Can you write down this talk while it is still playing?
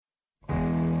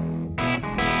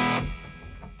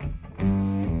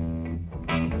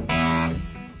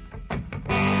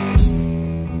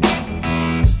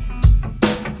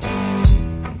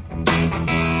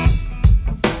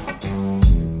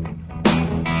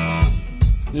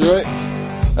You right?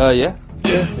 Yeah.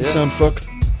 Yeah, you sound fucked.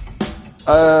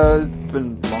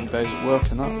 Been long days at work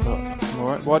and that, but I'm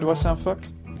alright. Why do I sound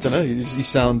fucked? I don't know, you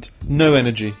sound no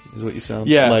energy, is what you sound.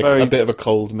 Yeah, like very... a bit of a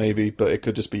cold, maybe, but it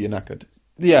could just be you're knackered.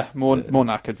 Yeah, more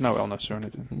knackered, no illness or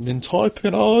anything. Been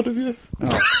typing hard, have you?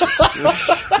 Oh.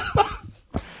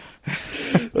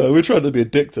 We're trying to be a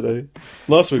dick today.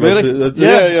 Last week, Really?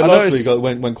 yeah. Last week it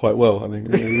went quite well. I think.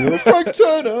 Frank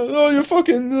Turner, you're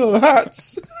fucking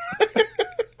hats.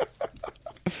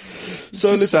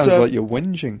 So let's sounds like you're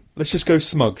whinging. Let's just go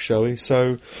smug, shall we?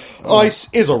 So, ice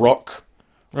is a rock,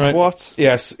 right? What?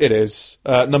 Yes, it is.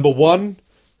 Number one,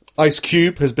 Ice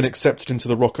Cube has been accepted into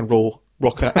the Rock and Roll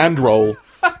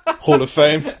Hall of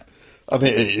Fame. I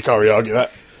think you can't really argue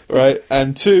that. Right,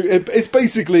 and two, it's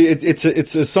basically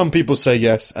it's some people say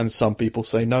yes and some people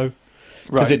say no,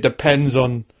 because it depends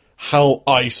on how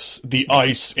the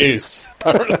ice is.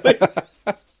 Apparently,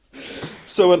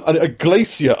 so a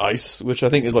glacier ice, which I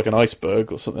think is like an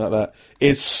iceberg or something like that,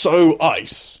 is so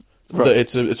ice that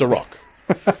it's a rock.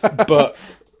 But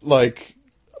like,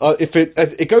 if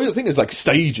it goes, I think it's like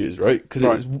stages, right? Because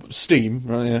it's steam,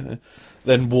 right? Yeah.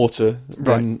 Then water,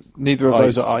 then neither of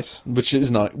those are ice, which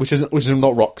is not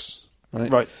rocks,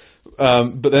 right? Right.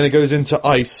 But then it goes into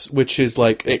ice, which is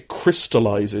like it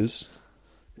crystallizes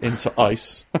into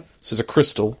ice. So it's a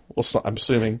crystal, or so, I'm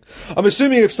assuming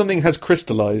if something has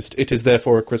crystallized, it is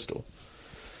therefore a crystal.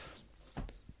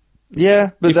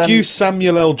 Yeah, but if you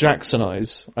Samuel L.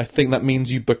 Jacksonize, I think that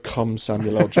means you become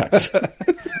Samuel L. Jackson.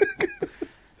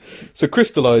 So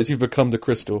crystallize, you've become the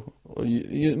crystal.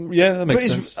 Yeah, that makes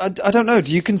sense. I don't know.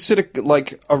 Do you consider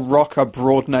like a rock a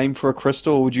broad name for a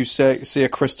crystal, or would you see a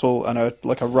crystal and a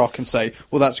rock and say,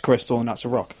 well, that's a crystal and that's a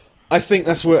rock? I think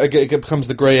that's where it becomes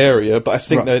the grey area, but I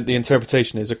think that the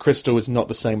interpretation is a crystal is not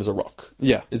the same as a rock.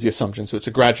 Yeah. Is the assumption. So it's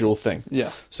a gradual thing.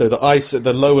 Yeah. So the ice at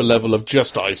the lower level of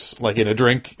just ice, like in a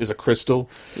drink, is a crystal.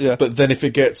 Yeah. But then if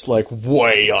it gets like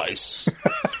way ice,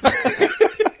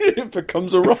 it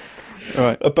becomes a rock.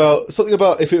 Right. Something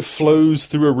about if it flows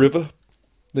through a river,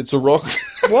 it's a rock.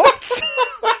 What?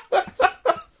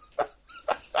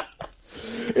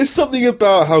 It's something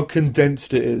about how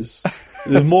condensed it is.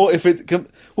 The more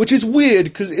which is weird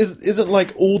because isn't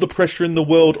like all the pressure in the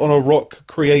world on a rock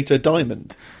create a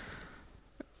diamond?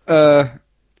 Yeah,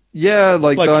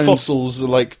 like diamonds. Fossils are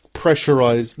like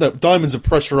pressurized. No, diamonds are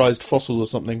pressurized fossils or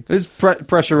something. There's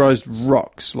pressurized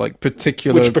rocks, like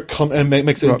particular, which become and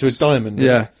makes it rocks. into a diamond. Right?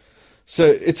 Yeah. So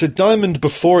it's a diamond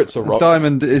before it's a rock.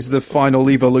 Diamond is the final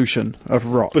evolution of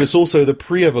rock, but it's also the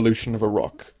pre-evolution of a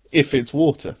rock if it's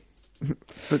water.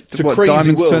 But it's a crazy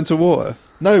diamonds world. turn to water?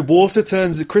 No, water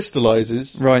it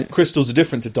crystallizes. Right. Crystals are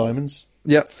different to diamonds.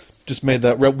 Yep. Just made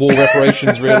that war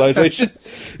reparations realization.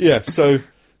 Yeah, so,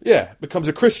 becomes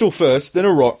a crystal first, then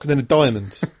a rock, then a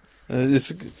diamond.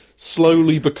 This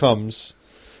slowly becomes...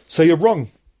 So you're wrong.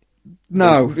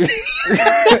 No.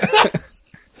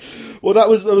 Well, that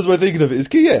was my thinking of it.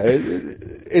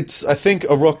 It's I think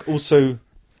a rock also...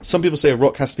 Some people say a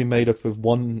rock has to be made up of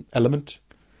one element.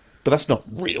 But that's not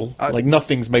real. Like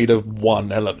nothing's made of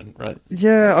one element, right?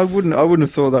 Yeah, I wouldn't have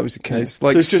thought that was the case. Yeah.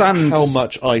 Like so it's just sand. how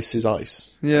much ice is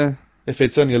ice. Yeah. If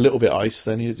it's only a little bit ice,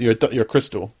 then you're a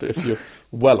crystal. But if you're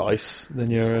well ice, then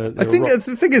you're a think rock.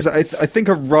 the thing is, I think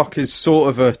a rock is sort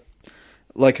of a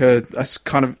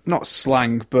kind of not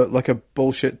slang, but like a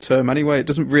bullshit term. Anyway, it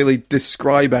doesn't really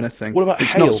describe anything. What about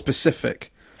it's hail? Not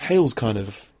specific. Hail's kind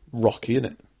of rocky, isn't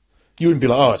it? You wouldn't be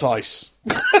like, oh, it's ice.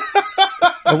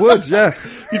 I would, yeah.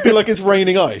 You'd be like, it's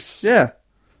raining ice. Yeah.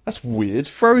 That's weird.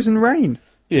 Frozen rain.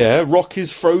 Yeah, rock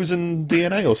is frozen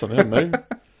DNA or something, I don't know.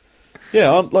 Yeah,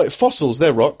 like fossils,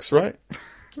 they're rocks, right?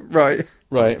 Right.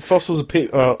 Right. Fossils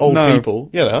are old people.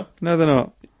 Yeah, they are. No, they're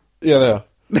not. Yeah, they are.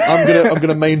 I'm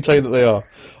gonna maintain that they are.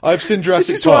 I've seen Jurassic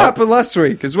Park. This is what happened last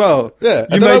week as well. Yeah,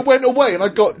 and then I went away and I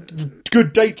got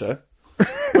good data.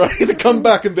 Right, to come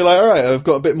back and be like, all right, I've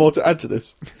got a bit more to add to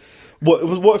this.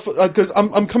 Because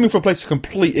I'm coming from a place of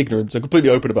complete ignorance. I'm completely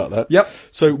open about that. Yep.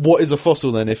 So what is a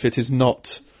fossil then if it is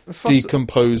not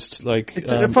decomposed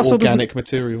organic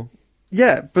material?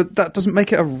 Yeah, but that doesn't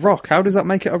make it a rock. How does that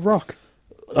make it a rock?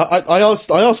 I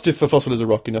asked if a fossil is a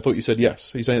rock, and I thought you said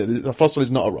yes. You're saying that a fossil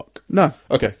is not a rock. No.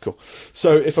 Okay, cool.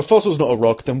 So if a fossil is not a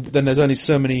rock, then there's only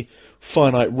so many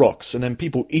finite rocks, and then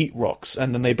people eat rocks,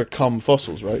 and then they become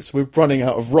fossils, right? So we're running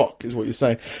out of rock, is what you're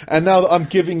saying. And now that I'm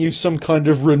giving you some kind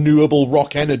of renewable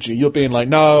rock energy, you're being like,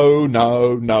 no.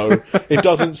 It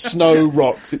doesn't snow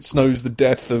rocks. It snows the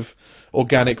death of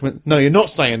organic... No, you're not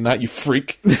saying that, you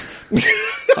freak.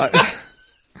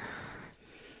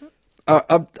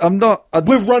 I'm not.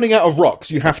 We're running out of rocks.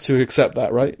 You have to accept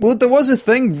that, right? Well, there was a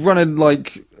thing running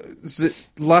like is it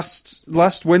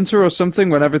last winter or something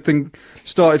when everything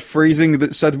started freezing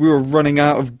that said we were running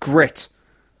out of grit.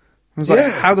 I was like,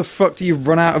 Yeah. how the fuck do you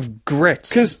run out of grit?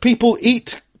 Because people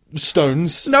eat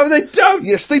stones. No, they don't.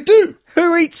 Yes, they do.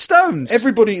 Who eats stones?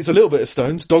 Everybody eats a little bit of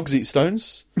stones. Dogs eat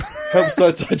stones. Helps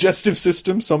their digestive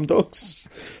system. Some dogs.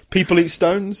 People eat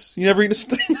stones. You never eat a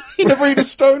stone. You never eat a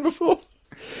stone before.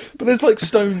 But there's like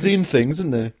stones in things,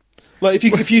 isn't there? Like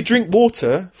if you drink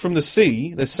water from the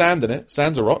sea, there's sand in it.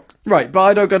 Sand's a rock. Right, but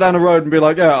I don't go down the road and be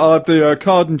like, yeah, I'll have the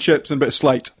card and chips and a bit of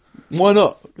slate. Why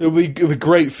not? It'll be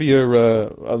great for your I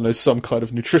don't know, some kind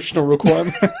of nutritional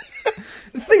requirement.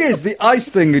 The thing is, the ice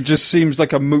thing just seems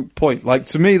like a moot point. Like,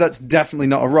 to me, that's definitely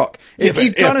not a rock. If but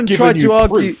you'd gone and given tried you to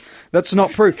argue... proof. That's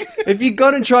not proof. If you'd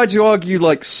gone and tried to argue,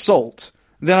 like, salt,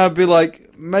 then I'd be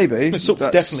like, maybe. No, salt's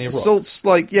definitely a rock. Salt's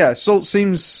like, yeah, salt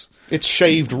seems It's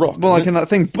shaved rock. more like isn't it? another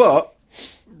thing, but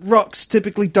rocks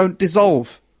typically don't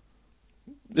dissolve.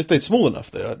 If they're small enough,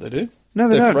 they do. No,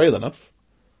 they they're don't. frail enough.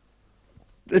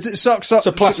 So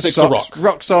plastic's a rock.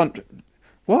 Rocks aren't...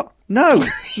 What? No.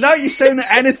 No, you're saying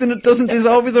that anything that doesn't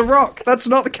dissolve is a rock. That's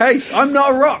not the case. I'm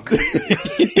not a rock.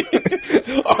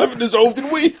 I haven't dissolved in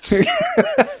weeks.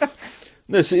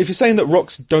 No, so if you're saying that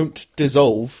rocks don't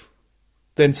dissolve,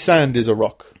 then sand is a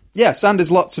rock. Yeah, sand is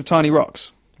lots of tiny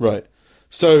rocks. Right.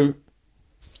 So,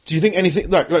 do you think anything...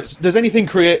 does anything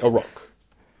create a rock?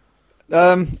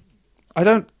 I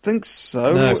don't think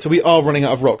so. No, so we are running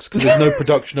out of rocks because there's no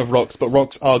production of rocks, but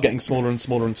rocks are getting smaller and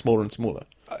smaller and smaller and smaller.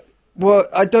 Well,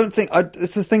 I don't think...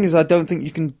 the thing is, I don't think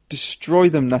you can destroy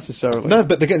them necessarily. No,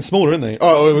 but they're getting smaller, aren't they?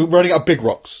 Oh, we're running out of big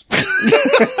rocks.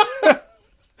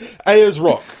 Ayers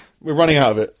Rock. We're running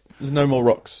out of it. There's no more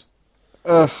rocks.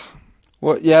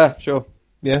 What? Yeah, sure.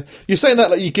 Yeah, you're saying that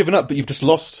like you've given up, but you've just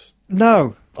lost.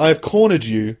 No. I have cornered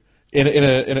you in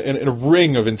a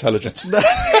ring of intelligence.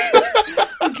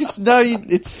 No,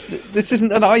 this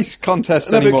isn't an ice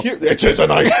contest No, anymore. but it is a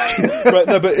nice. Right,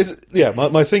 no,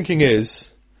 but my thinking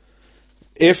is,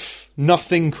 if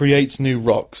nothing creates new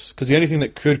rocks, because the only thing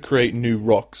that could create new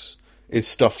rocks is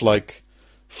stuff like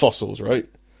fossils, right?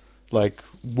 Like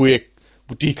we're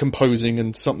decomposing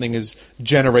and something is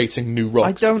generating new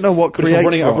rocks. I don't know what But if we're creates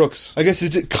running out of rocks. I guess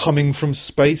is it coming from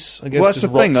space? I guess Well, that's the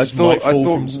just rocks thing. I just might thought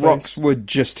fall from space. rocks were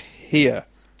just here.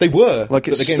 They were, Like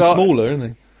but it they're getting start- smaller, aren't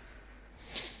they?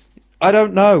 I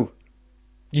don't know.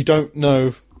 You don't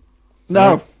know.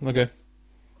 No. No? Okay.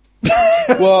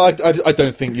 Well, I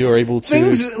don't think you're able to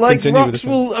Things like continue with rocks this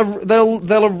one. will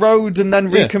they'll erode and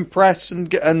then Yeah. recompress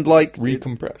and like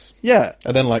Recompress yeah.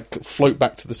 and then like float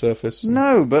back to the surface.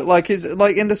 No, but like it's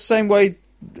like in the same way.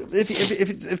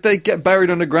 If they get buried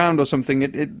underground or something,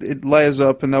 it layers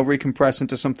up and they'll recompress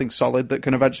into something solid that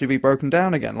can eventually be broken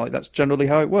down again. Like that's generally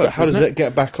how it works. But how does isn't it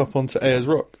get back up onto Ayers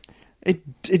Rock?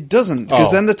 It doesn't, because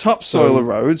Oh, then the topsoil so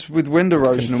erodes with wind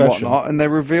erosion confession. and whatnot, and they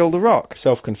reveal the rock.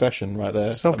 Self-confession, right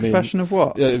there. Self-confession I mean, of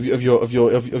what? yeah,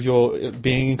 of your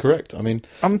being incorrect. I mean,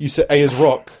 I'm- you said Ayers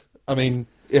Rock. I mean,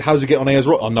 how does it get on Ayers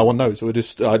Rock? Oh, no one knows. So it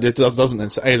just it doesn't. Then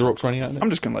so Ayers Rock's running out.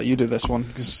 I'm just going to let you do this one,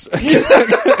 because...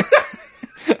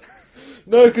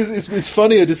 No, because it's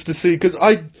funnier just to see. Because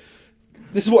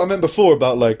this is what I meant before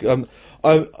about like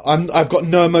I've got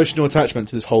no emotional attachment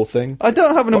to this whole thing. I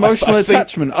don't have an But I emotional think-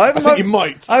 attachment. I think you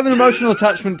might. I have an emotional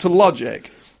attachment to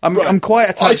logic. I'm Right. I'm quite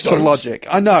attached I to don't. logic.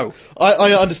 I know.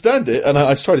 I understand it, and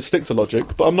I try to stick to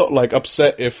logic, but I'm not like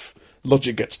upset if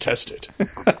logic gets tested.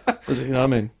 You know what I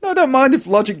mean? I don't mind if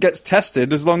logic gets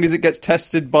tested, as long as it gets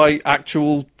tested by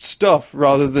actual stuff,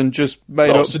 rather than just made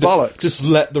up So bollocks. just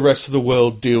let the rest of the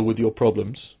world deal with your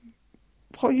problems.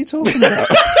 What are you talking about?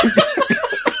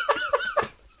 I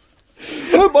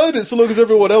don't mind it so long as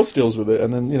everyone else deals with it,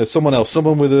 and then someone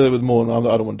with more.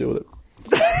 I don't want to deal with it.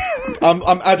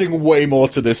 I'm adding way more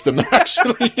to this than there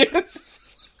actually is.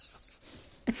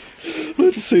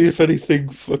 Let's see if anything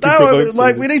fucking No, provokes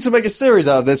like, something. we need to make a series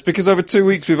out of this, because over 2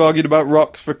 weeks we've argued about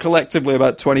rocks for collectively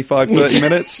about 25, 30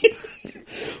 minutes.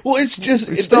 Well, it's just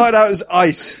It started out as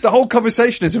ice. The whole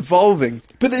conversation is evolving.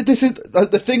 But this is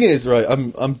the thing is, right?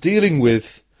 I'm dealing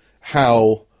with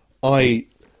how I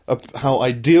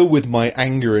deal with my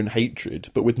anger and hatred,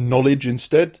 but with knowledge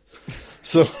instead.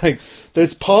 So like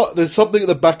there's something at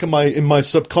the back of in my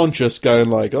subconscious going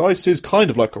like, ice is kind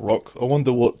of like a rock. I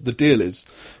wonder what the deal is.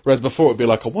 Whereas before it'd be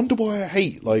like, I wonder why I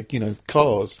hate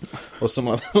cars or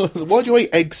something. Why do you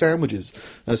hate egg sandwiches?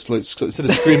 That's like, instead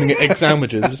of screaming at egg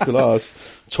sandwiches, just be like,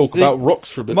 let's talk about rocks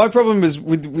for a bit. My problem is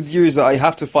with you is that I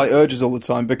have to fight urges all the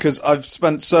time because I've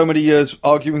spent so many years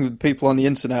arguing with people on the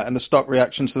internet, and the stock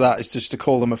reaction to that is just to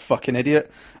call them a fucking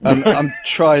idiot. I'm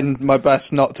trying my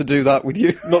best not to do that with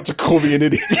you. Not to call me an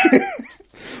idiot.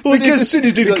 Well, because as soon as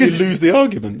you do that, you lose the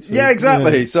argument. So, yeah,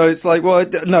 exactly. Yeah. So it's like, well,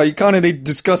 no, you kind of need to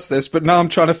discuss this, but now I'm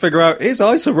trying to figure out, is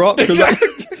ice a rock? Exactly.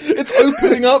 It's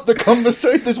opening up the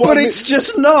conversation. But it's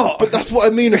just not. But that's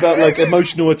what I mean about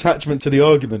emotional attachment to the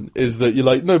argument, is that you're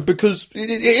like, no, because it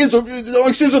is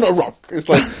ice isn't a rock. It's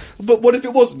like, but what if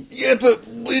it wasn't? Yeah, but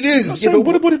it is. Yeah, but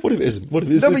what if it isn't? What if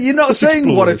it is? No, but you're not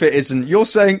saying what if it isn't. You're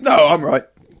saying, no, I'm right.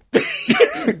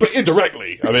 But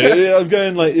indirectly, I mean, I'm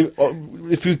going like,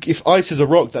 if ice is a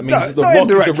rock, that means that the rock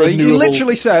indirectly. is a renewable. You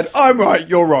literally said, "I'm right,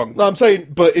 you're wrong." No, I'm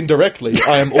saying, but indirectly,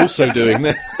 I am also doing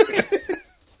this.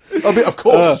 I mean, of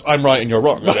course, I'm right and you're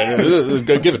wrong.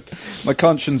 Go given. My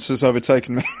conscience has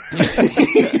overtaken me.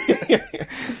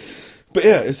 But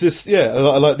yeah, it's just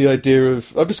I like the idea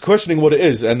of. I'm just questioning what it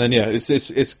is, and then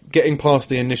it's getting past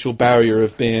the initial barrier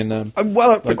of being. I'm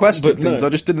well up for questioning things. No. I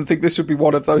just didn't think this would be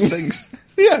one of those things.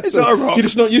 Yeah, it's not a rock. You're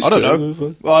just not used to it. I don't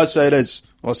know. Well, I say it is.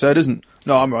 Well, I say it isn't.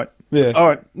 No, I'm right. Yeah. All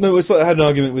right. No, it's like I had an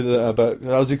argument with about.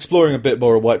 I was exploring a bit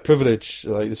more of white privilege,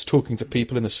 like just talking to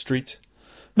people in the street.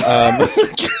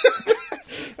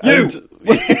 You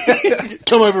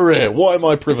come over here. Why am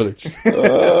I privileged?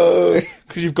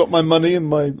 Because you've got my money and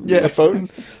my phone.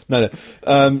 No.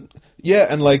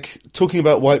 And like talking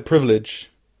about white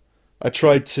privilege, I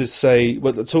tried to say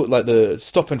like the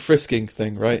stop and frisking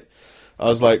thing, right? I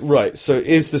was like, right. So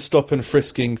is the stop and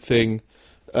frisking thing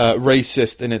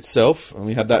racist in itself? And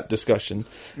we had that discussion,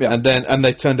 and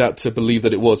they turned out to believe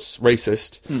that it was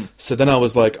racist. So then I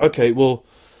was like, okay, well,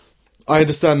 I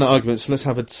understand that argument. So let's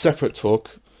have a separate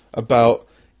talk about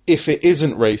if it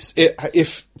isn't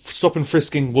if stop and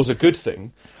frisking was a good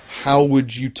thing, how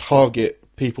would you target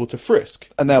people to frisk?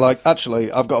 And they're like,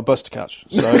 actually, I've got a bus to catch.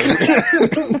 So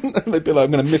they'd be like,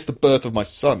 I'm going to miss the birth of my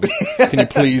son. Can you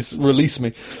please release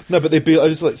me? No, but they'd be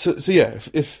just like, so yeah,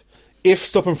 if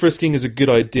stop and frisking is a good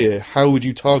idea, how would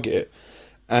you target it?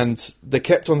 And they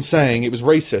kept on saying it was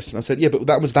racist. And I said, yeah, but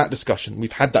that was that discussion.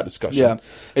 We've had that discussion.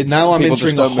 Yeah. Now I'm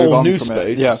entering a whole new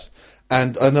space. Yeah.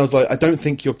 And I was like, I don't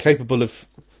think you're capable of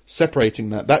separating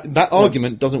that. That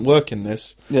argument doesn't work in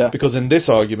this. Yeah. Because in this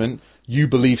argument, you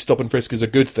believe stop and frisk is a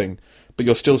good thing, but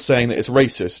you're still saying that it's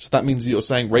racist. That means you're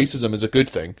saying racism is a good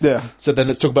thing. Yeah. So then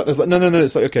let's talk about this. Like, no.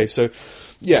 It's like, okay, so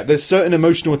yeah, there's certain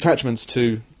emotional attachments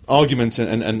to arguments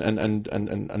and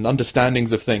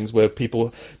understandings of things where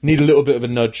people need a little bit of a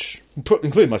nudge,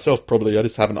 including myself probably. I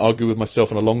just haven't argued with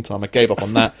myself in a long time. I gave up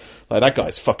on that. Like, that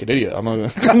guy's a fucking idiot. I'm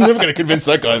never going to convince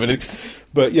that guy of anything.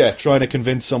 But yeah, trying to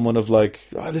convince someone of like,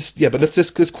 but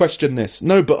let's question this.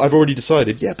 No, but I've already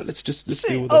decided. Yeah, but let's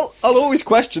deal with it. I'll always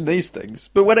question these things,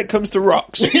 but when it comes to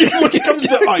rocks, when it comes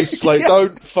to ice, like,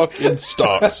 don't fucking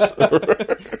start.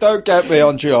 Don't get me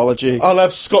on geology. I'll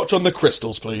have scotch on the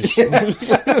crystals, please.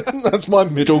 That's my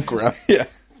middle ground. Yeah.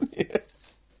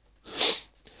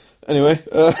 Anyway,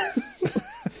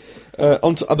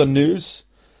 on to other news.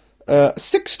 A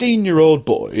 16-year-old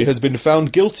boy has been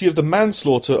found guilty of the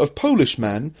manslaughter of Polish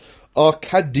man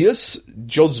Arkadiusz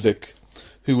Józwik,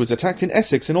 who was attacked in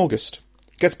Essex in August.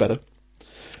 Gets better.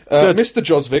 Mr.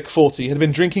 Józwik, 40, had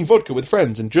been drinking vodka with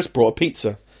friends and just brought a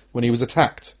pizza when he was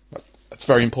attacked. That's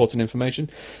very important information.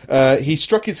 He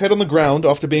struck his head on the ground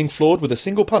after being floored with a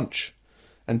single punch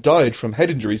and died from head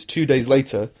injuries 2 days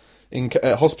later in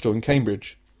a hospital in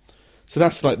Cambridge. So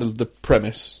that's like the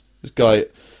premise. This guy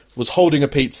was holding a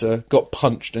pizza, got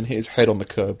punched and hit his head on the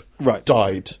curb. Right.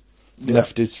 Died. Yeah.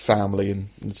 Left his family, and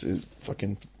it's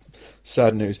fucking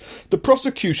sad news. The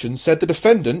prosecution said the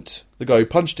defendant, the guy who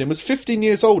punched him, was 15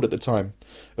 years old at the time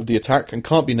of the attack and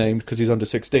can't be named because he's under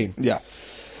 16. Yeah.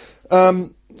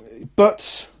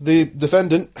 But the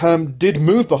defendant did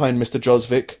move behind Mr.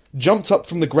 Józwik, jumped up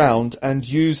from the ground and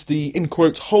used the, in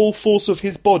quotes, whole force of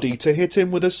his body to hit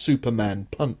him with a Superman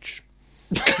punch.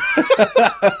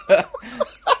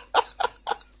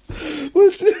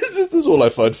 Which this is all I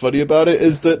find funny about it,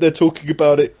 is that they're talking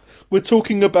about it. We're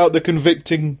talking about the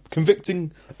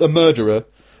convicting a murderer,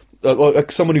 or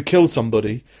someone who killed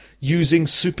somebody, using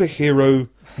superhero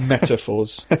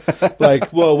metaphors.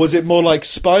 Like, well, was it more like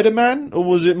Spider-Man or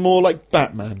was it more like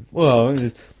Batman?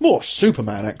 Well, more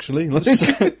Superman, actually.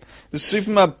 The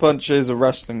Superman punch is a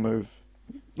wrestling move.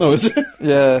 Oh, is it?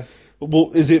 Yeah.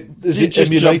 Well, is it You just jump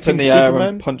emulating in the air Superman?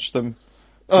 and punch them.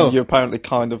 Oh. And you apparently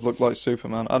kind of look like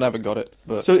Superman. I never got it,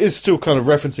 but So it is still kind of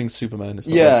referencing Superman. It's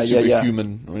not Yeah, like yeah, yeah.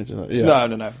 superhuman or anything like that. Yeah.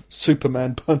 no.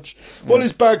 Superman punch. Well,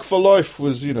 his bag for life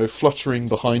was, fluttering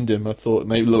behind him. I thought it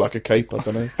may look like a cape. I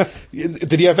don't know.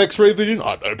 Did he have X-ray vision?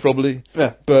 I don't know, probably.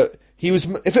 Yeah. But he was.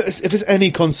 If it's any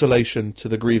consolation to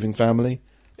the grieving family,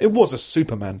 it was a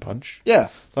Superman punch. Yeah.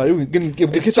 Like, it can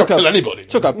kill anybody.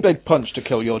 Took a big punch to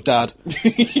kill your dad.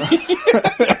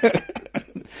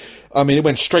 I mean, it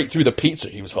went straight through the pizza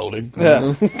he was holding. Yeah.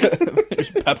 There's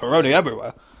pepperoni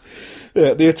everywhere.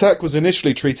 Yeah, the attack was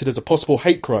initially treated as a possible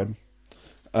hate crime,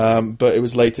 but it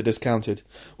was later discounted,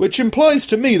 which implies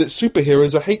to me that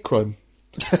superheroes are hate crime.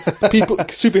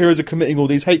 Superheroes are committing all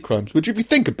these hate crimes, which, if you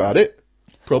think about it,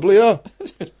 probably are.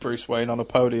 It's Bruce Wayne on a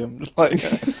podium, just like,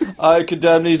 I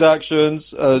condemn these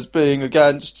actions as being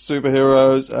against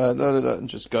superheroes, and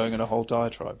just going in a whole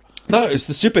diatribe. No, it's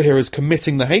the superheroes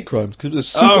committing the hate crimes because it was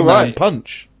a Superman right.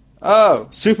 punch. Oh,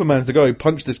 Superman's the guy who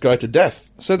punched this guy to death.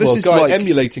 So this is guy like-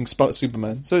 emulating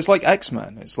Superman. so it's like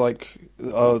X-Men. It's like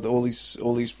all these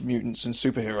mutants and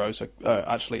superheroes are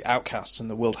actually outcasts, and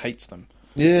the world hates them.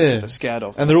 Yeah, They're scared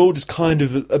of them. and they're all just kind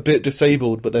of a bit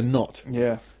disabled, but they're not.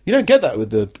 Yeah. You don't get that with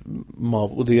the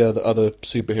Marvel, with the other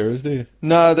superheroes, do you?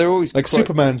 No, they're always Like quite-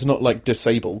 Superman's not like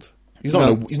disabled. He's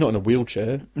not. No. He's not in a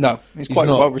wheelchair. No, he's quite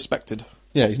not- well respected.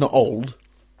 Yeah, he's not old.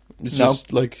 It's No.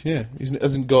 just like he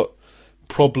hasn't got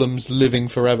problems living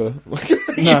forever.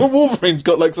 Even Wolverine's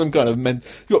got like some kind of you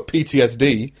got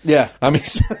PTSD. Yeah. I mean,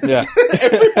 Yeah.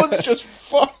 everyone's just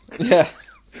fucked. Yeah.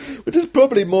 Which is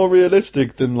probably more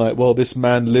realistic than like, well, this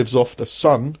man lives off the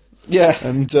sun, Yeah.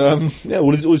 and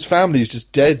all his family's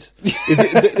just dead.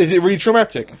 Is it really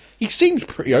traumatic? He seems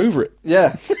pretty over it.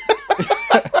 Yeah.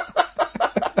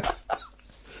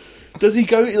 Does he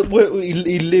go?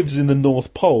 He lives in the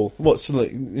North Pole. What's like?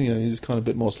 He's kind of a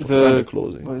bit more like Santa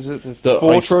Claus. What is it? The The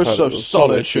Fortress Ice of Palace,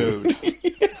 Solitude.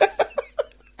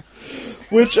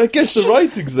 Which I guess the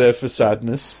writing's there for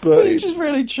sadness, but It's just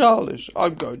really childish.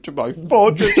 I'm going to my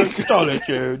Fortress of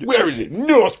Solitude. where is it?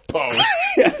 North Pole.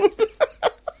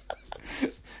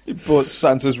 He bought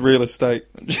Santa's real estate.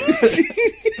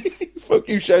 Fuck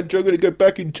you, Santa! I'm going to go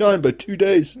back in time by 2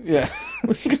 days. Yeah.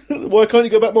 Why can't you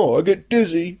go back more? I get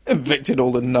dizzy. Evicted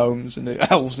all the gnomes and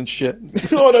the elves and shit.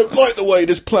 I don't like the way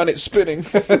this planet's spinning.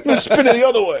 Let's spin it the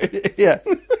other way. Yeah.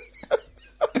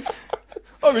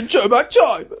 I'm in turn back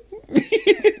time.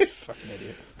 Fucking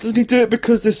idiot. Doesn't he do it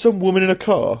because there's some woman in a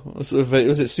car? Or sort of,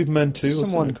 was it Superman 2 or something?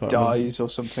 Someone I can't remember. dies or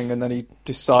something, and then he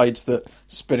decides that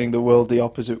spinning the world the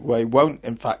opposite way won't,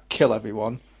 in fact, kill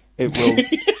everyone. It will.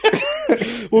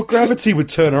 Well, gravity would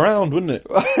turn around, wouldn't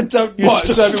it? Don't You watch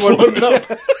still everyone.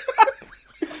 float up.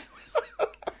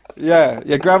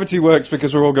 Yeah, gravity works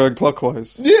because we're all going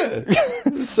clockwise. Yeah.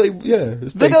 It's They don't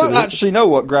basically- actually know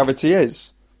what gravity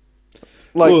is.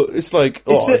 Like, Well, it's like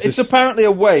it's apparently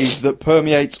a wave that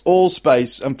permeates all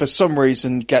space and for some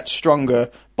reason gets stronger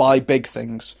by big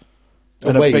things. A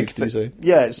And wave, big did you say?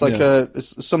 Yeah, it's like Yeah.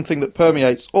 it's something that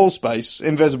permeates all space,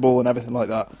 invisible and everything like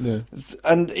that. Yeah.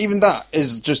 And even that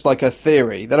is just like a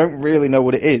theory. They don't really know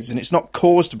what it is, and it's not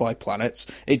caused by planets.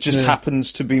 It just Yeah.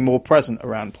 happens to be more present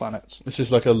around planets. It's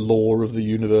just like a law of the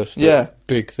universe. That Yeah.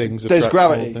 big things. There's attract small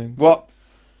gravity. things. What?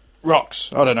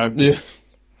 Rocks. I don't know. Yeah.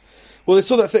 Well, I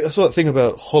saw that thing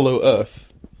about Hollow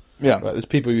Earth. Yeah. Right, there's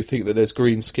people who think that there's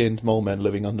green-skinned mole men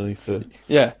living underneath the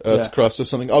Yeah. Earth's yeah. crust or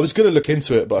something. I was going to look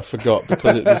into it, but I forgot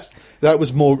because I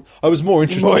was more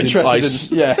interested, More in interested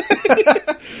ice. in yeah.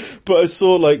 But I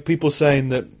saw like people saying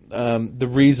that the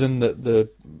reason that the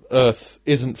Earth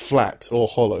isn't flat or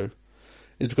hollow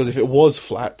is because if it was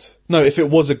flat,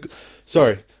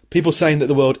 people saying that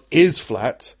the world is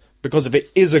flat because if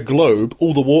it is a globe,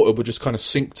 all the water would just kind of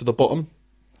sink to the bottom.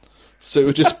 So it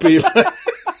would just be like.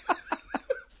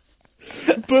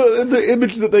 But in the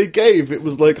image that they gave, it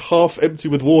was like half empty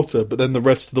with water, but then the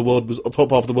rest of the world was, the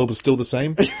top half of the world was still the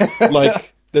same.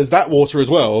 Like, there's that water as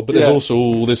well, but there's Yeah. also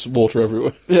all this water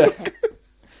everywhere. Yeah.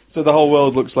 So the whole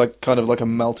world looks like kind of like a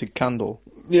melted candle.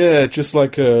 Yeah, just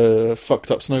like a fucked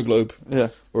up snow globe. Yeah.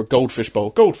 Or a goldfish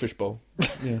bowl. Goldfish bowl.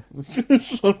 Yeah.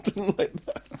 Something like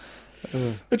that.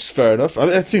 Which is fair enough. I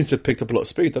mean, it seems to have picked up a lot of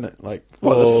speed, doesn't it? Like,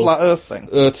 What, well, the flat Earth thing?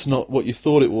 Earth's not what you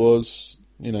thought it was,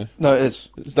 you know. No, it is.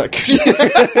 Is that good?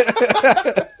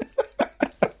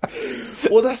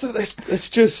 Well,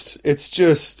 it's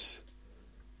just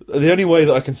the only way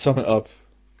that I can sum it up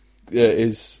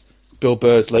is Bill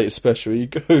Burr's latest special. He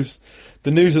goes,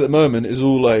 the news at the moment is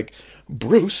all like,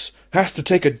 Bruce has to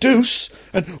take a deuce,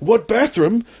 and what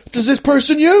bathroom does this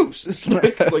person use? It's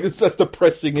like that's the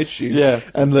pressing issue. Yeah.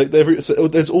 And like so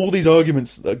there's all these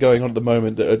arguments that are going on at the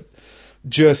moment that are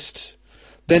just...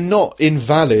 They're not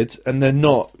invalid, and they're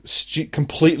not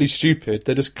completely stupid.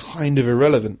 They're just kind of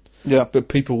irrelevant. Yeah. But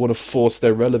people want to force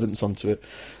their relevance onto it.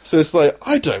 So it's like,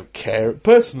 I don't care.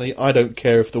 Personally, I don't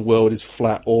care if the world is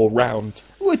flat or round.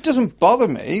 Well, it doesn't bother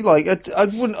me. Like, I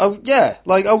wouldn't care.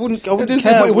 I wouldn't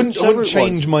care. I wouldn't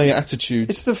change my attitude.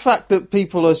 It's the fact that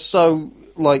people are so,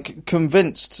 like,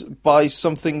 convinced by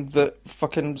something that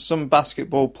fucking some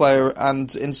basketball player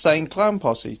and insane clown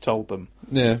posse told them.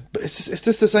 Yeah, but it's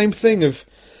just the same thing of...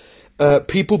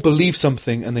 people believe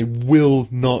something and they will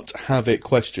not have it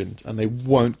questioned, and they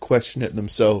won't question it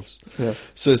themselves. Yeah.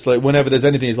 So it's like whenever there's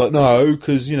anything, it's like, no,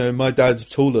 because my dad's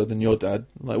taller than your dad.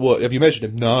 Like, what? Have you measured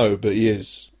him? No, but he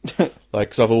is. Like,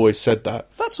 because I've always said that.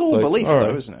 That's all belief, all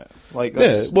though, isn't it? Like,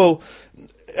 that's... Yeah. Well,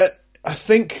 I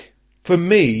think for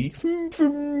me,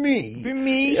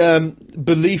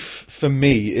 belief for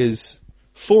me is.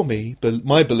 For me, but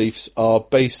my beliefs are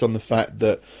based on the fact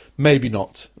that maybe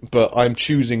not, but I'm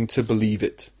choosing to believe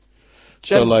it.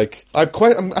 So, like,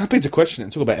 I'm happy to question it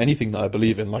and talk about anything that I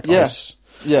believe in, like ice.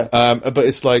 Yeah. But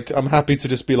it's like I'm happy to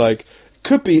just be like,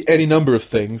 could be any number of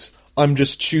things. I'm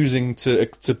just choosing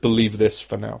to believe this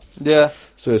for now. Yeah.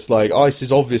 So it's like ice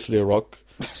is obviously a rock.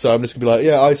 So I'm just gonna be like,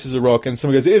 yeah, ice is a rock, and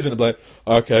someone goes, it isn't. I'm like,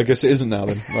 okay, I guess it isn't now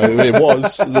then. Like, it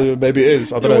was, maybe it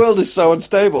is. I don't know. The world is so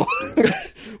unstable.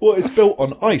 Well, it's built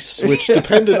on ice, which,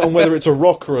 dependent on whether it's a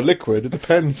rock or a liquid, it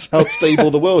depends how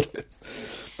stable the world is.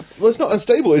 Well, it's not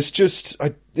unstable, it's just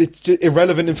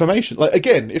irrelevant information. Like,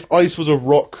 again, if ice was a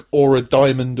rock or a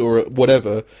diamond or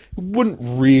whatever, it wouldn't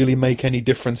really make any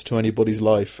difference to anybody's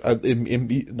life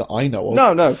that I know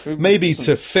of. No. Maybe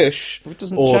to fish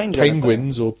or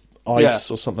penguins anything. or ice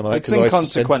or something like that. It's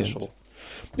inconsequential.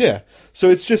 Yeah, so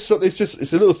it's a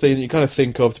little thing that you kind of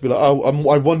think of to be like, oh,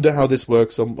 I wonder how this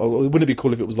works. Wouldn't it be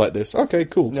cool if it was like this? Okay,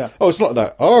 cool. Yeah. Oh, it's not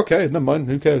that. Oh, okay, never mind.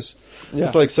 Who cares? Yeah.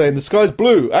 It's like saying the sky's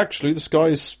blue. Actually, the sky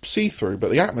is see-through,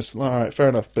 but the atmosphere. All right, fair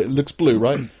enough. But it looks blue,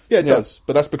 right? Yeah, it does.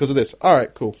 But that's because of this. All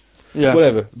right, cool. Yeah.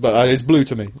 Whatever. But it's blue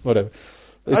to me. Whatever.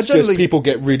 It's just people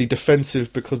get really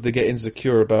defensive because they get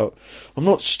insecure about, I'm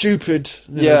not stupid.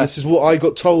 You know, this is what I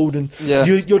got told, and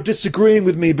you're disagreeing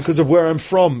with me because of where I'm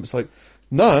from. It's like,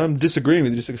 no, I'm disagreeing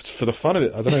with you just for the fun of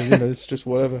it. I don't know, it's just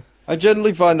whatever. I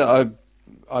generally find that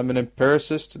I'm an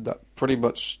empiricist. That pretty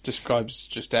much describes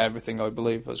just everything I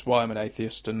believe. That's why I'm an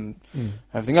atheist and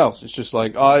everything else. It's just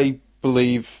like, I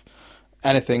believe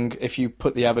anything if you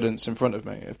put the evidence in front of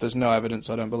me. If there's no evidence,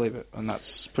 I don't believe it. And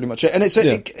that's pretty much it. And it's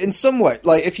in some way,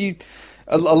 like, if you...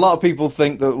 A lot of people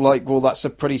think that, like, well, that's a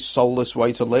pretty soulless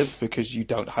way to live because you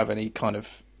don't have any kind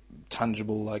of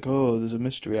tangible, like, oh, there's a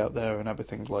mystery out there and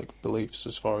everything, like beliefs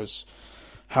as far as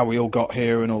how we all got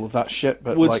here and all of that shit.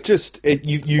 But well, it's just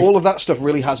all of that stuff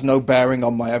really has no bearing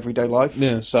on my everyday life.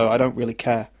 Yeah. So I don't really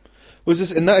care. Was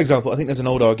this in that example? I think there's an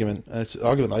old argument. It's an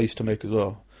argument that I used to make as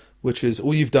well, which is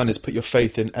all you've done is put your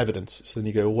faith in evidence. So then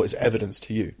you go, well, what is evidence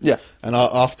to you? Yeah. And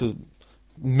after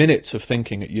minutes of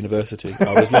thinking at university,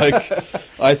 I was like,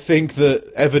 I think that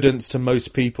evidence to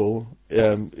most people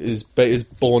is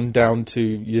born down to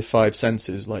your five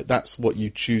senses. Like, that's what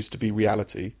you choose to be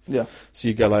reality. Yeah. So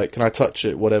you go like, can I touch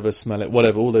it, whatever, smell it,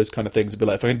 whatever, all those kind of things. It'd be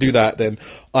like, if I can do that, then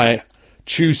I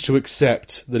choose to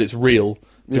accept that it's real,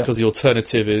 because the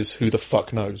alternative is who the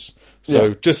fuck knows.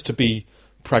 So just to be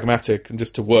pragmatic and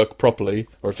just to work properly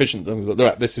or efficient,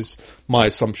 this is my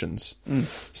assumptions.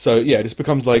 So it just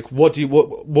becomes like,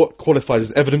 what qualifies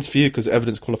as evidence for you? Because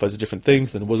evidence qualifies as different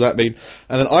things. Then what does that mean?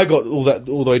 And then I got all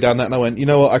the way down that, and I went, you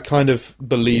know what? I kind of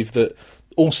believe that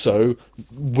also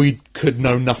we could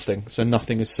know nothing, so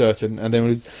nothing is certain. And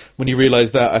then when you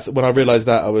realise that, when I realised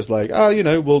that, I was like,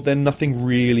 well, then nothing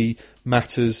really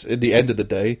matters at the end of the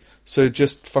day. So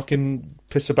just fucking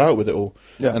piss about with it all,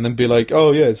 and then be like,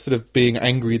 instead of being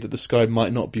angry that the sky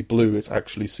might not be blue, it's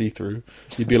actually see-through.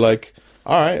 You'd be like,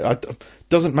 all right,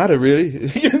 doesn't matter really.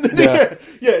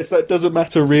 It's that doesn't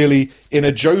matter really in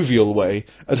a jovial way,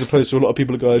 as opposed to a lot of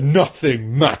people who go,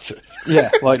 nothing matters.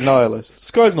 Yeah, like nihilists.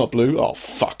 Sky's not blue. Oh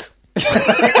fuck. That's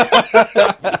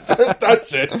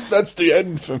it. That's the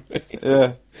end for me.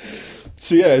 Yeah.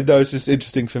 So it's just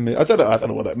interesting for me. I don't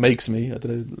know what that makes me. I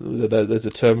don't know whether there's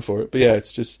a term for it, but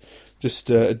it's just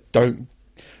don't.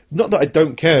 Not that I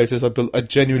don't care. It's just I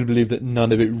genuinely believe that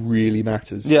none of it really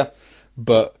matters. Yeah,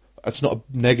 but it's not a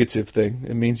negative thing.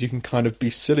 It means you can kind of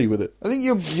be silly with it. I think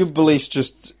your beliefs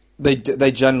just they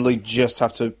generally just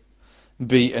have to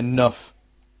be enough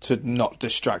to not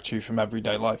distract you from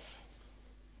everyday life.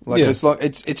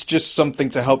 It's just something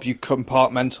to help you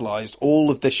compartmentalize all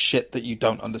of this shit that you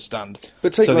don't understand,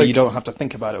 so that you don't have to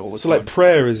think about it all the time. So, like,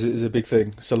 prayer is a big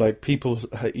thing. So, like, people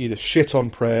either shit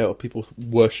on prayer or people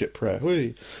worship prayer.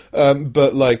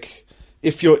 But, like,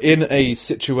 if you're in a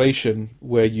situation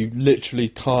where you literally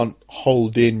can't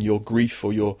hold in your grief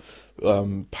or your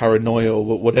paranoia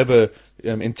or whatever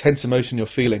intense emotion you're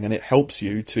feeling, and it helps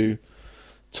you to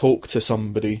talk to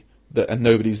somebody and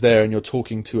nobody's there, and you're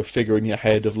talking to a figure in your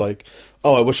head of like,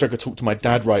 oh, I wish I could talk to my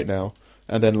dad right now.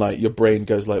 And then, like, your brain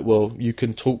goes like, well, you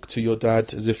can talk to your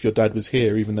dad as if your dad was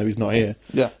here, even though he's not here.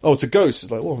 Yeah. Oh, it's a ghost.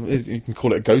 It's like, well, you can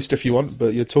call it a ghost if you want,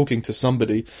 but you're talking to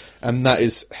somebody, and that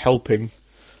is helping.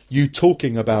 You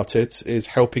talking about it is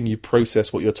helping you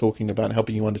process what you're talking about and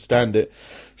helping you understand it.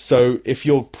 So if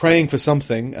you're praying for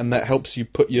something and that helps you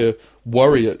put your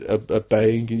worry at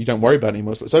bay, you don't worry about it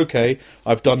anymore. So it's okay,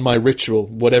 I've done my ritual,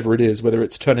 whatever it is, whether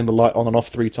it's turning the light on and off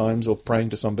 3 times or praying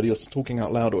to somebody or talking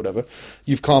out loud or whatever.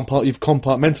 You've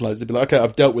compartmentalized it. Be like, okay,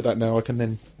 I've dealt with that now, I can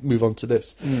then move on to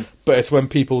this. But it's when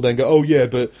people then go, oh yeah,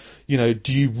 but, you know,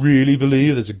 do you really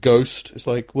believe there's a ghost? It's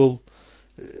like, well,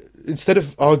 instead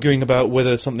of arguing about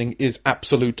whether something is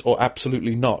absolute or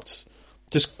absolutely not,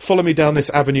 just follow me down this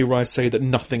avenue where I say that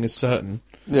nothing is certain.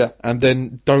 Yeah. And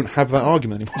then don't have that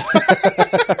argument anymore.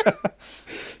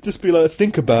 Just be like,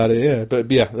 think about it, yeah. But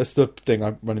yeah, that's the thing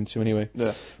I run into anyway.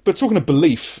 Yeah. But talking of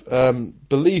belief,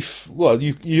 well,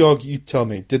 you tell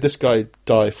me, did this guy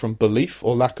die from belief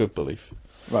or lack of belief?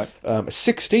 Right. A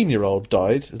 16-year-old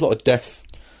died. There's a lot of death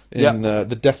in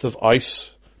the death of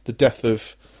Ice, the death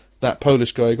of that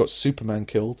Polish guy who got Superman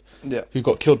killed. Yeah. Who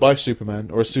got killed by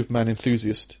Superman, or a Superman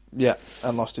enthusiast. Yeah,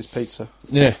 and lost his pizza.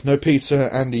 Yeah, no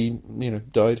pizza, and he,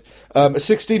 died. A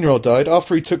 16-year-old died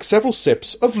after he took several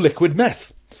sips of liquid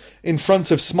meth in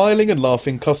front of smiling and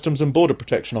laughing Customs and Border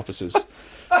Protection officers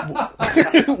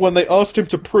when they asked him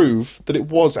to prove that it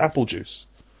was apple juice.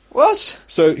 What?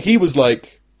 So he was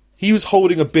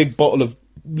holding a big bottle of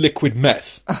liquid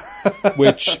meth,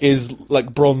 which is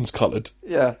like bronze coloured.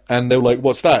 Yeah. And they were like,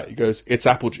 what's that? He goes, it's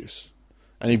apple juice.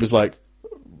 And he was like,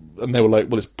 and they were like,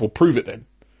 well, prove it then.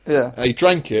 Yeah. And he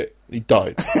drank it, he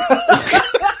died.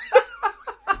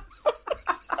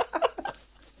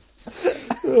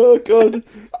 Oh god!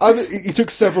 He took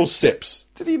several sips.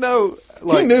 Did he know?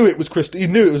 He knew it was He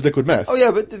knew it was liquid meth. Oh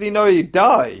yeah, but did he know he'd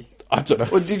die? I don't know.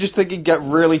 Or did you just think he'd get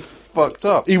really fucked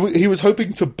up? He was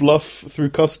hoping to bluff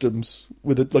through customs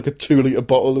with a 2-litre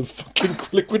bottle of fucking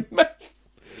liquid meth.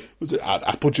 Was it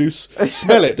apple juice?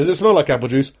 Smell it. Does it smell like apple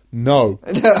juice? No.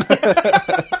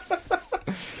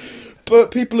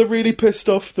 But people are really pissed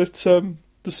off that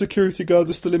the security guards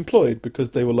are still employed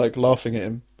because they were like laughing at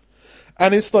him.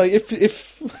 And it's like,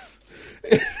 if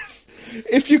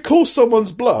you call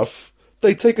someone's bluff,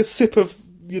 they take a sip of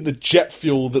the jet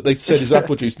fuel that they said is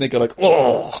apple juice, and they go like,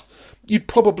 oh, you'd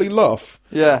probably laugh.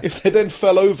 Yeah. If they then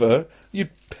fell over, you'd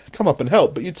come up and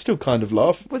help, but you'd still kind of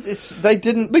laugh. But they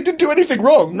didn't do anything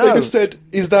wrong. No. They just said,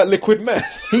 is that liquid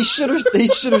meth? He should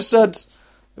have said,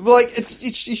 like,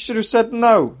 he should have said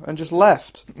no and just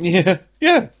left. Yeah.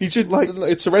 He should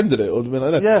it surrendered it or something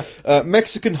like that. Yeah.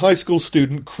 Mexican high school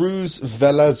student Cruz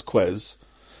Velazquez,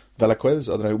 I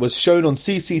don't know, was shown on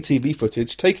CCTV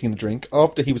footage taking the drink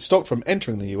after he was stopped from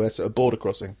entering the US at a border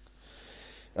crossing.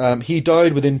 He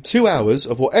died within 2 hours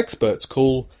of what experts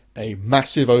call a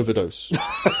massive overdose.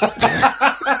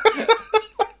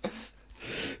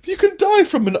 You can die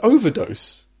from an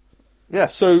overdose. Yeah.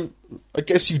 So I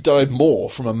guess you died more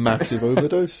from a massive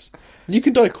overdose. You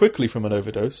can die quickly from an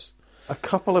overdose. A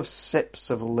couple of sips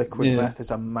of liquid meth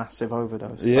is a massive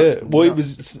overdose. Yeah. Well,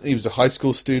 he was a high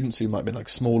school student, so he might have been like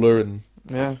smaller and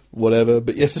whatever.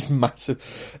 But yeah, it's massive.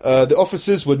 The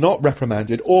officers were not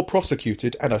reprimanded or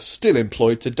prosecuted and are still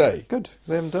employed today. Good.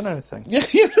 They haven't done anything. Yeah.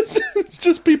 It's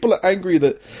just people are angry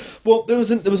that. Well, there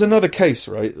was another case,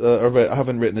 right? I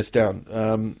haven't written this down.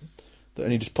 That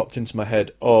only just popped into my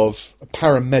head, of a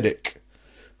paramedic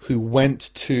who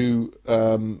went to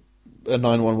a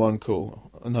 911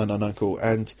 call, a 999 call,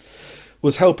 and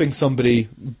was helping somebody,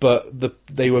 but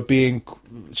they were being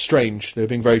strange. They were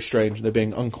being very strange. They were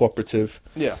being uncooperative.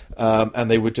 Yeah. And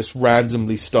they would just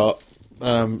randomly start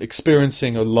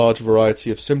experiencing a large variety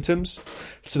of symptoms,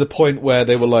 to the point where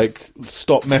they were like,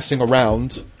 stop messing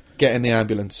around, get in the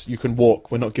ambulance. You can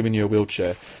walk. We're not giving you a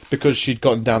wheelchair. Because she'd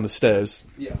gotten down the stairs.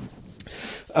 Yeah.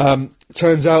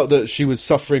 Turns out that she was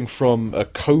suffering from a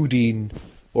cocodamol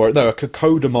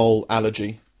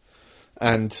allergy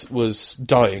and was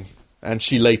dying, and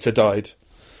she later died.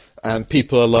 And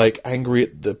people are like angry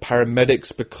at the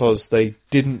paramedics because they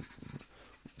didn't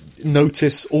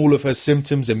notice all of her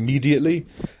symptoms immediately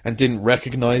and didn't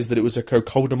recognise that it was a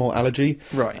cocodamol allergy,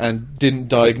 right, and didn't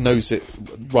diagnose it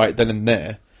right then and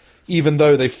there, even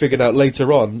though they figured out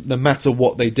later on, no matter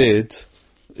what they did,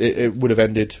 it would have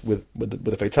ended with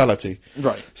a fatality.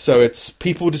 Right. So it's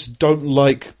people just don't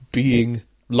like being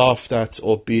laughed at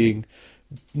or being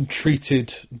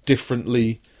treated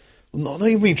differently. Not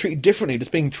even being treated differently,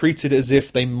 just being treated as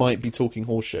if they might be talking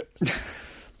horseshit.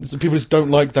 So people just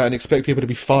don't like that and expect people to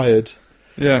be fired.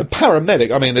 Yeah. A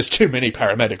paramedic, I mean, there's too many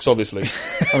paramedics, obviously.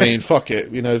 I mean, fuck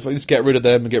it. You know, let's get rid of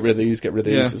them and get rid of these, get rid of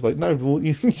these. Yeah. It's like, no, well,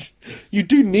 you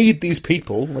do need these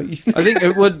people. Like, I think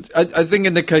it would. I think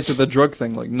in the case of the drug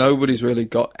thing, like nobody's really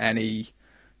got any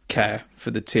care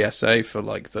for the TSA for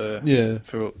like the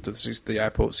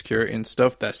airport security and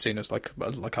stuff. They're seen as like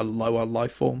a lower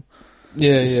life form.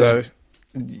 Yeah, yeah. So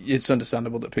it's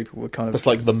understandable that people were kind of. That's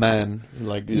like the man,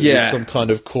 like Yeah. some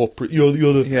kind of corporate. You're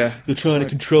trying to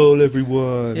control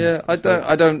everyone. Yeah, I It's don't.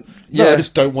 like, Yeah, no, I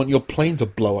just don't want your plane to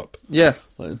blow up. yeah.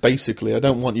 Like, basically, I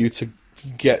don't want you to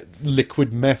get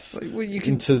liquid meth Like, well, you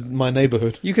can into my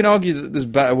neighbourhood. you can argue that there's a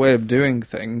better way of doing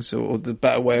things or the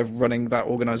better way of running that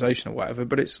organisation or whatever,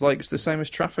 but it's the same as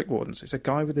traffic wardens. It's a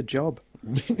guy with a job.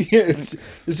 Yeah, it's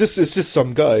just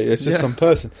some guy. It's just Yeah. some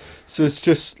person. So it's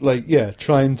just like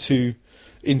trying to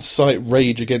incite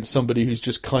rage against somebody who's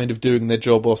just kind of doing their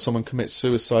job while someone commits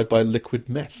suicide by liquid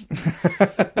meth.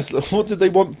 It's like, what did they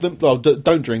want them? Oh,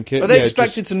 don't drink it. Are they Yeah,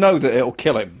 expected to know that it'll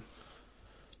kill him?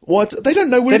 What? They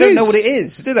don't know what They it is. don't know what it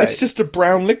is, do they? It's just a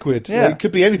brown liquid. Yeah. Like, it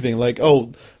could be anything. Like,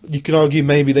 you can argue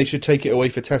maybe they should take it away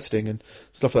for testing and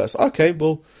stuff like that. So, okay,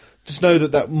 well, just know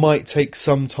that might take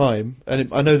some time. And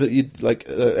I know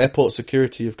that airport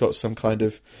security have got some kind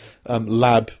of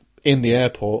lab in the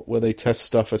airport where they test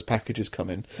stuff as packages come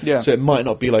in. Yeah. So it might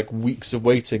not be like weeks of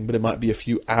waiting, but it might be a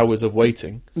few hours of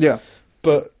waiting. Yeah.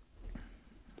 But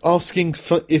asking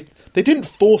for, if they didn't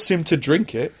force him to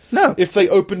drink it, No. if they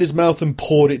opened his mouth and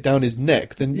poured it down his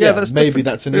neck, then That's maybe different.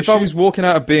 that's an if issue. I was walking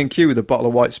out of B&Q with a bottle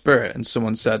of white spirit and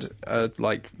someone said,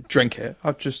 drink it,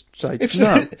 I'd just say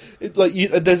no.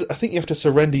 I think you have to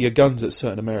surrender your guns at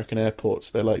certain American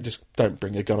airports. They're like, just don't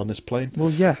bring a gun on this plane.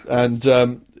 Well, yeah. And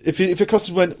if your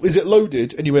customer went, is it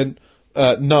loaded? And you went,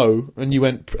 no. And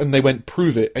they went,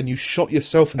 prove it. And you shot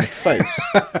yourself in the face.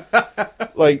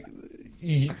 Like,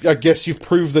 I guess you've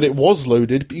proved that it was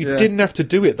loaded, but you didn't have to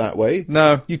do it that way.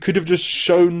 No. You could have just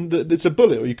shown that it's a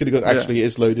bullet, or you could have gone, actually, it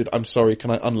is loaded. I'm sorry, can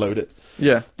I unload it?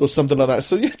 Yeah. Or something like that.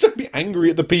 So you don't be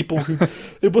angry at the people who...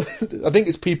 I think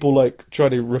it's people, like, trying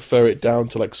to refer it down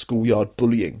to, like, schoolyard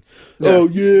bullying. Yeah. Oh,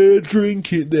 yeah,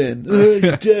 drink it then. Oh,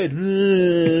 you're dead.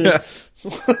 Yeah.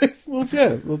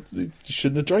 Well, you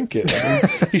shouldn't have drank it. I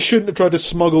mean, he shouldn't have tried to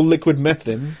smuggle liquid meth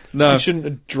in. No. He shouldn't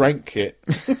have drank it.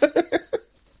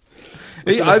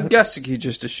 I'm guessing he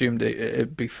just assumed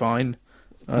it'd be fine.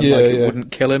 It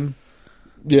wouldn't kill him.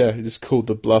 Yeah, he just called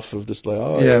the bluff of just like,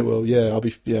 I'll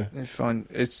be, It's fine.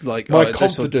 It's like... My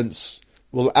confidence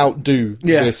will outdo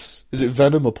this. Is it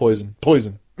venom or poison?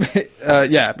 Poison. poison.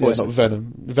 Yeah, not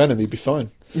venom. Venom, he'd be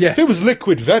fine. Yeah. If it was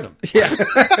liquid venom. Yeah.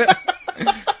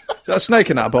 Is that a snake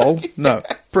in that bowl? No.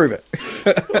 Prove it.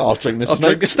 I'll drink this I'll snake.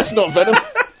 drink this It's not venom.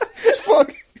 It's fine.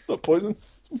 Not poison.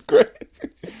 Great.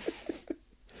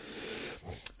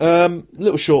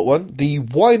 Little short one. The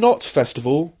Why Not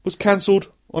Festival was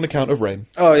cancelled on account of rain.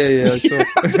 Oh, yeah. I saw.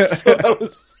 So that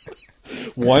was...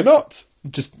 Why not?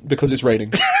 Just because it's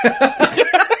raining.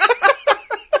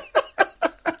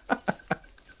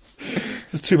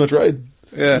 There's too much rain.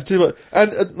 Yeah. It's too much.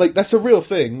 And that's a real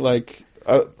thing. Like,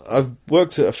 I've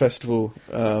worked at a festival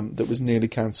that was nearly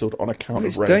cancelled on account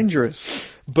It's of rain. dangerous.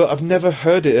 But I've never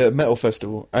heard it at a metal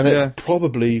festival. And Yeah. it's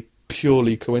probably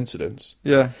purely coincidence.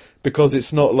 Yeah. Because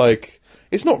it's not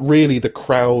really the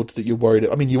crowd that you're worried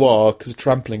about. I mean, you are, because of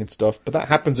trampling and stuff, but that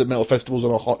happens at metal festivals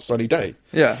on a hot, sunny day.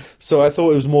 Yeah. So I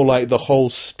thought it was more like the whole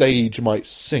stage might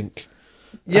sink.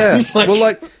 Yeah.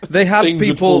 They had things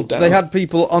would fall people. down. They had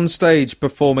people on stage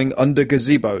performing under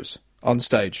gazebos on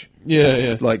stage.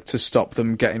 Yeah. Like to stop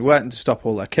them getting wet and to stop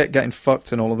all their kit getting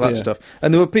fucked and all of that Yeah. stuff.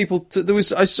 And there were people.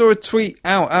 I saw a tweet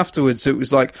out afterwards. It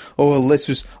was like, "Oh, well, this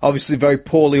was obviously very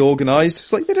poorly organised."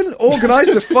 It's like they didn't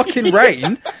organise the fucking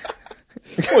rain.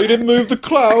 Well, you didn't move the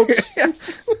clouds.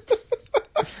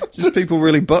 Just people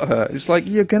really butthurt. It's like,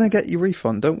 you're gonna get your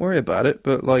refund. Don't worry about it.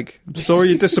 But like, I'm sorry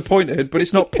you're disappointed, but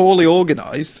it's not poorly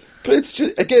organised. But it's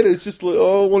just like,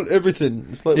 I want everything.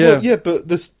 It's like, but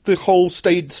the whole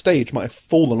stage might have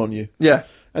fallen on you. Yeah.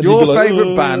 And Your you'd be like,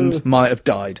 favourite band might have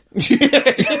died.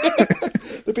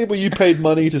 The people you paid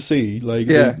money to see, like,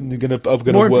 Yeah. they're gonna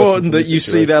More worsen important from that the you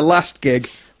see situation. their last gig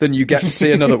than you get to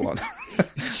see another one.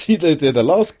 See the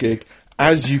last gig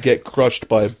as you get crushed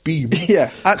by a beam. Yeah,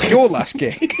 at your last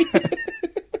gig.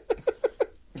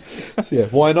 So yeah,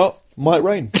 why not? Might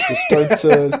rain.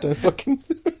 Just don't fucking.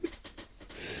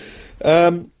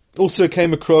 Also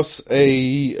came across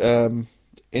a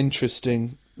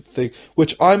interesting thing,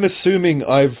 which I'm assuming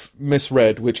I've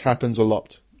misread, which happens a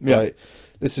lot. Yeah. Right?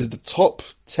 This is the top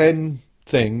 10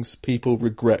 things people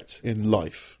regret in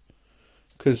life.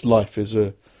 Because life is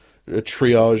a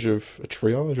triage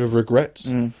of regrets.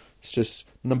 It's just,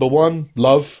 number 1,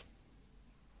 love.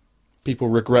 People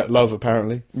regret love,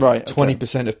 apparently. Right. Okay.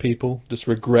 20% of people just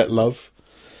regret love.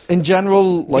 In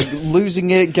general, like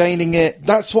losing it, gaining it.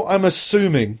 That's what I'm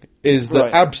assuming is the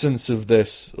Right. absence of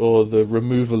this, or the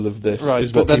removal of this, Right,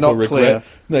 is but what they're people not regret. clear.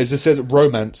 No, it just says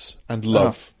romance and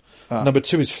love. Ah. Number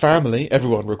 2 is family.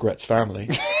 Everyone regrets family.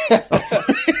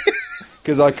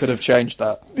 Because I could have changed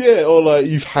that. Yeah, or like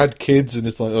you've had kids and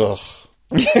it's like, ugh.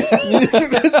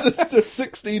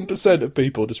 16% of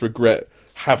people just regret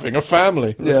having a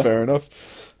family. Yeah. Fair enough.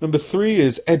 Number 3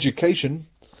 is education.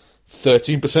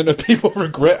 13% of people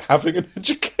regret having an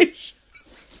education.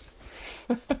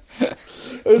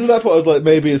 Isn't that what I was like?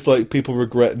 Maybe it's like people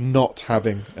regret not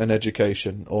having an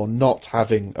education, or not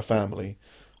having a family,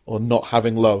 or not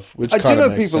having love. Which I do kind know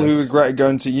of makes people who sense. regret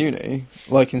going to uni,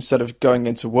 like instead of going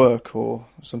into work or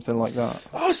something like that.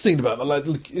 I was thinking about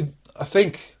that. I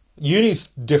think uni's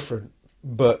different,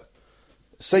 but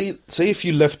say if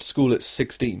you left school at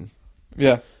 16,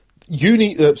 Yeah.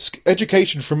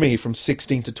 education for me from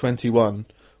 16 to 21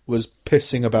 was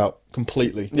pissing about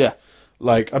completely. Yeah.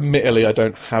 Like, admittedly, I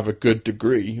don't have a good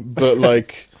degree, but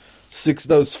like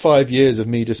those 5 years of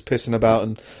me just pissing about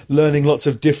and learning lots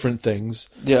of different things,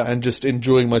 Yeah. and just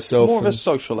enjoying myself. More of a and,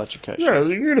 social education. yeah,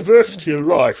 the university of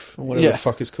life, or whatever Yeah. the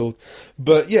fuck it's called.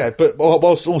 But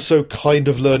whilst also kind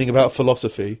of learning about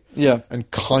philosophy, Yeah. and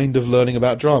kind of learning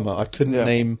about drama. I couldn't Yeah.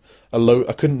 name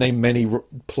I couldn't name many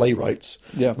playwrights.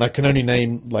 Yeah. And I can only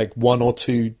name like 1 or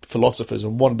 2 philosophers,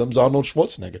 and one of them's Arnold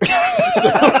Schwarzenegger. So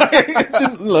I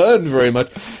didn't learn very much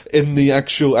in the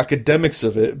actual academics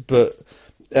of it, but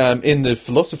in the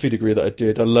philosophy degree that I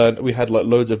did, we had like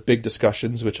loads of big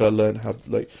discussions, which I learned how,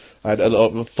 like, I had a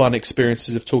lot of fun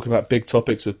experiences of talking about big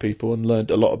topics with people, and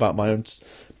learned a lot about my own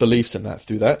beliefs and that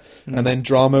through that. And then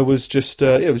drama was just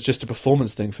it was just a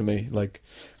performance thing for me, like,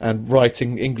 and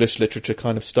writing English literature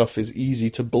kind of stuff is easy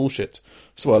to bullshit,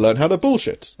 so I learned how to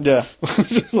bullshit. Yeah.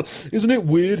 Isn't it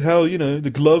weird how,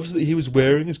 the gloves that he was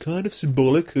wearing is kind of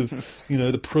symbolic of,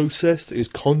 the process that his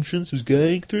conscience was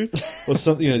going through, or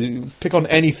something? You pick on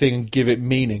anything and give it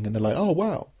meaning, and they're like, oh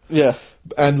wow. Yeah.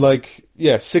 And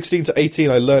 16 to 18,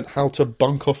 I learnt how to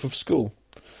bunk off of school,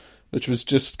 which was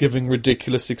just giving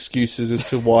ridiculous excuses as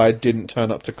to why I didn't turn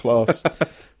up to class,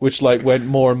 which went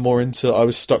more and more into I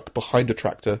was stuck behind a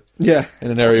tractor Yeah.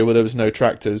 in an area where there was no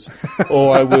tractors,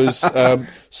 or I was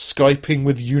Skyping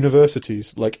with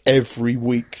universities every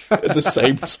week at the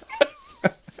same time.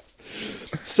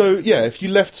 So yeah, if you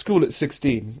left school at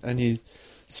 16 and you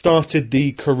started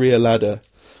the career ladder,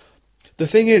 the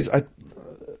thing is,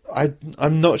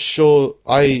 I'm not sure.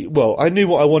 I knew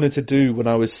what I wanted to do when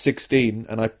I was 16,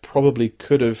 and I probably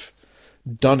could have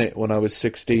done it when I was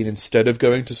 16 instead of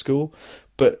going to school.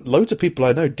 But loads of people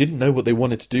I know didn't know what they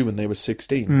wanted to do when they were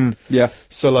 16. Yeah.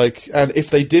 So and if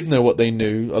they did know what they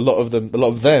knew, a lot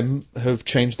of them have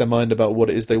changed their mind about what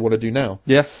it is they want to do now.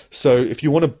 Yeah. So if you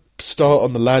want to start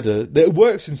on the ladder, it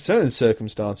works in certain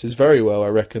circumstances very well, I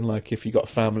reckon. Like if you got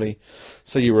a family,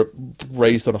 say you were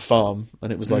raised on a farm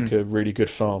and it was like a really good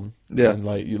farm, Yeah. and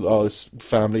this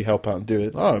family help out and do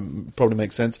it. It probably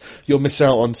makes sense. You'll miss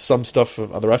out on some stuff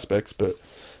of other aspects, but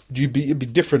it'd be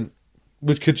different.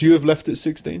 Could you have left at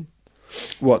 16?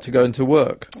 What, to go into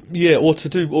work? Yeah, or to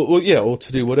do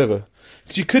whatever.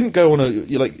 Because you couldn't go on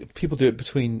people do it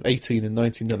between 18 and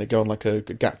 19, then they go on a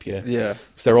gap year. Yeah.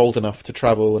 Because they're old enough to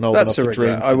travel and old That's enough a to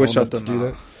drink. regret. I and wish old I'd enough done to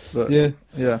that. But, Yeah.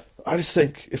 Yeah. I just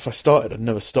think if I started, I'd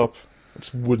never stop. I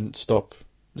just wouldn't stop.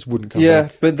 Just wouldn't come Yeah,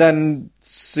 back. but then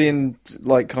seeing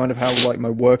kind of how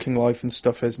my working life and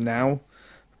stuff is now,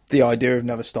 the idea of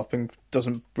never stopping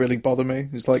doesn't really bother me.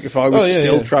 It's like if I was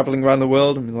still travelling around the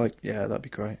world, I'm like, yeah, that'd be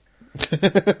great.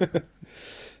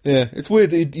 Yeah, it's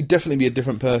weird. You'd definitely be a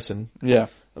different person. Yeah.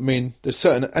 I mean, there's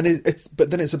certain,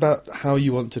 but then it's about how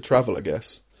you want to travel, I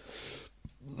guess.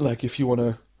 Like if you want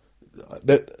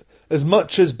to, as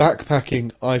much as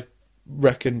backpacking, I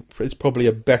reckon is probably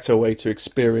a better way to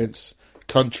experience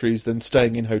countries than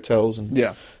staying in hotels and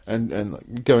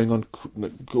and going on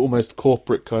almost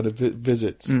corporate kind of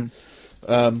visits.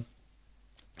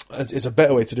 It's a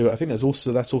better way to do it. I think that's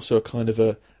also a kind of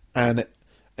a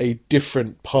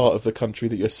different part of the country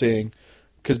that you're seeing,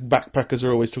 because backpackers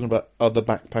are always talking about other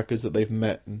backpackers that they've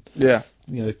met, and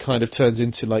it kind of turns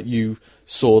into you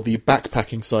saw the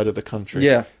backpacking side of the country,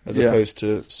 as opposed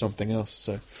to something else.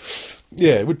 So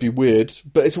yeah, it would be weird,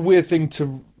 but it's a weird thing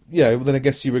to then I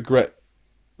guess you regret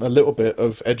a little bit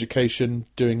of education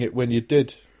doing it when you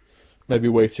did, maybe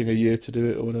waiting a year to do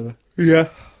it or whatever. Yeah.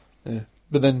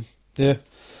 But then Yeah.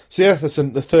 So yeah, that's the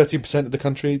 13% of the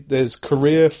country. There's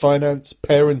career, finance,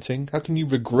 parenting. How can you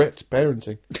regret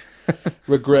parenting?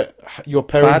 Regret your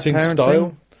parenting, Bad parenting?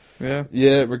 style? Yeah.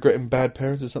 Yeah, regretting bad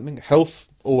parents or something. Health,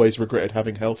 always regretted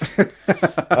having health.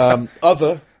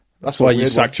 Other, That's why you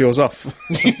sacked yours off.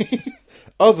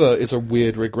 Other is a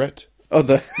weird regret.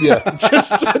 Other. Yeah,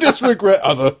 just regret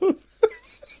other.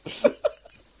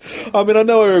 I mean, I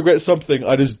know I regret something,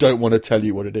 I just don't want to tell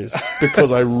you what it is,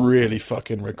 because I really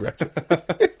fucking regret it.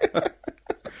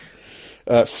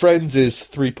 Friends is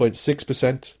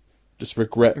 3.6%. Just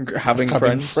regret Having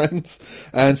friends.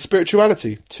 And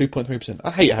spirituality, 2.3%.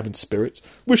 I hate having spirits.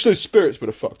 Wish those spirits would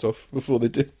have fucked off before they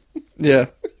did. Yeah.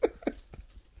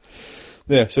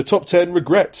 Yeah, so top 10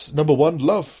 regrets. Number 1,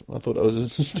 love. I thought that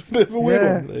was just a bit of a weird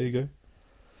Yeah. one. There you go.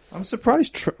 I'm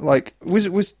surprised.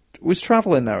 Was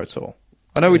travel in there at all?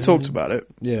 I know we talked about it.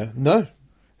 Yeah, no.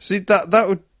 See,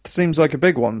 that seems like a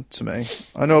big one to me.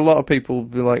 I know a lot of people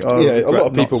would be like, "Oh, Yeah, a lot of regret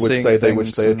not people would seeing say they wish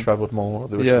things they had and- travelled more, or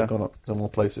they wish Yeah. they'd gone up to more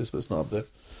places, but it's not up there.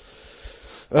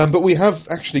 But we have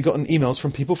actually gotten emails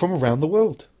from people from around the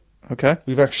world. Okay.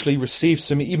 We've actually received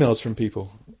some emails from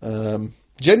people,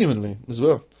 genuinely as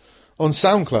well, on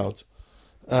SoundCloud.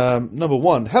 Number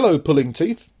 1, hello Pulling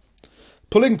Teeth.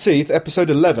 Pulling Teeth, episode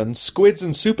 11, Squids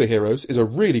and Superheroes, is a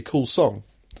really cool song.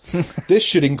 This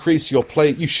should increase your play.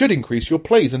 You should increase your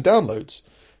plays and downloads.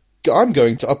 I'm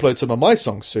going to upload some of my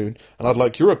songs soon, and I'd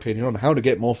like your opinion on how to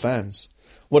get more fans.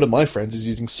 One of my friends is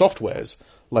using softwares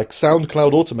like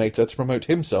SoundCloud Automator to promote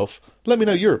himself. Let me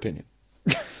know your opinion.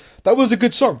 That was a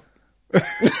good song.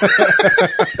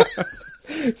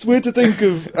 It's weird to think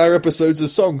of our episodes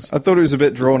as songs. I thought it was a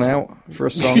bit drawn out for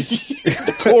a song.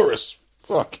 The chorus.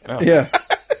 Fucking hell. Yeah.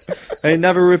 And it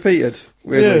never repeated,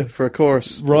 weirdly, Yeah. for a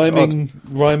chorus. It's odd.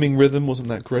 Rhyming rhythm wasn't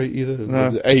that great either. No.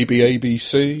 Was it A, B, A, B,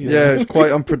 C? Yeah, it was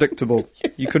quite unpredictable.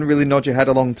 You couldn't really nod your head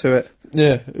along to it.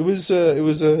 Yeah, it was It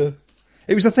was a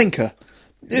thinker.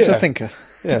 It was Yeah. a thinker.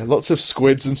 yeah, lots of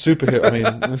squids and superheroes. I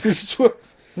mean, this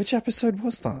was, Which episode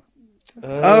was that?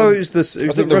 It was this. It I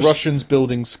was think the Russians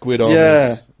building squid armies.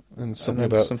 Yeah. And something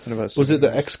And about, something about was it the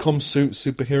superheroes. XCOM suit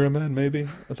superhero man, maybe?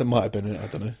 That might have been it, I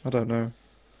don't know. I don't know.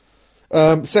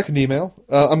 Second email.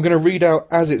 I'm going to read out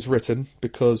as it's written,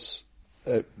 because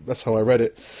that's how I read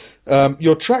it.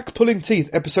 Your track Pulling Teeth,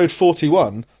 episode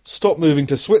 41, Stop Moving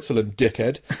to Switzerland,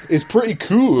 dickhead, is pretty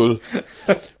cool.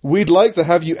 We'd like to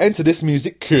have you enter this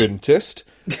music contest,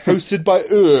 hosted by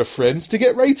our friends, to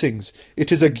get ratings.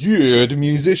 It is a good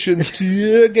musicians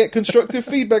to get constructive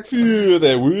feedback for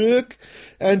their work.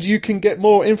 And you can get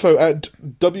more info at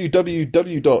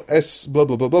www.s blah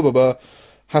blah blah blah blah blah.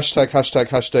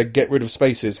 #### get rid of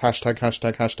spaces.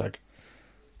 ####.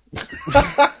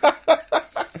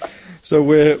 So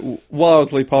we're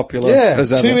wildly popular. Yeah, as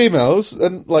 2 ever. emails,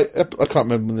 and like I can't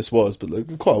remember when this was, but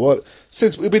like, quite a while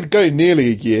since we've been going nearly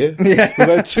a year. Yeah. We've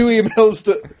had 2 emails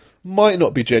that might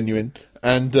not be genuine,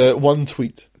 and 1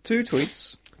 tweet. 2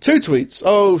 tweets. 2 tweets.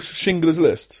 Oh, Shingler's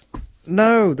List.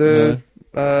 No, the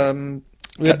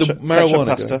We had the ketchup marijuana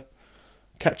pasta. guy.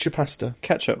 Ketchup pasta.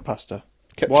 Ketchup pasta.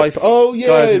 Ketchup. Wife. Oh yeah,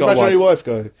 Guy hasn't got a imaginary wife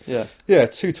guy. Yeah. Yeah,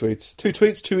 2 tweets. 2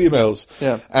 tweets, 2 emails.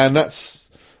 Yeah. And that's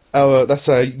our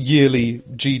yearly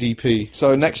GDP.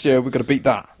 So next year we've got to beat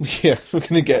that. Yeah, we're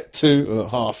going to get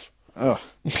 2.5. Oh.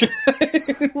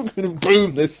 We're going to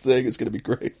boom this thing. It's going to be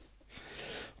great.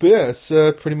 But yeah, it's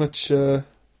pretty much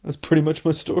that's pretty much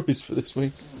my stories for this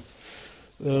week.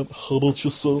 How about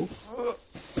yourself?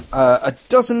 A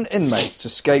dozen inmates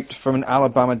escaped from an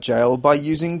Alabama jail by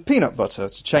using peanut butter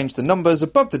to change the numbers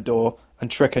above the door and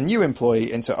trick a new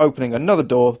employee into opening another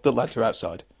door that led to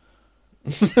outside.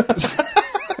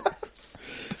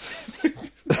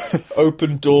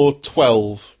 Open door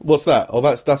 12. What's that? Oh,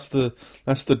 that's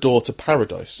the door to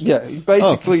paradise. Yeah, he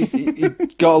basically he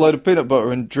got a load of peanut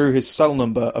butter and drew his cell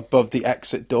number above the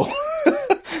exit door.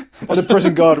 And the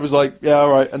prison guard was like, yeah,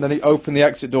 all right. And then he opened the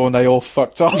exit door and they all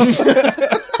fucked off.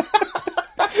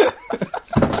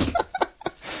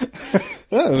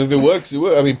 Yeah, if it works, it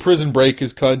works. I mean, Prison Break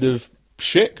is kind of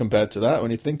shit compared to that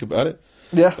when you think about it.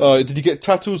 Yeah. Did you get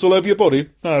tattoos all over your body?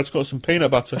 No, it's got some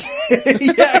peanut butter.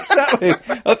 Yeah, exactly.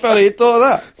 I thought he'd thought of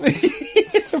that.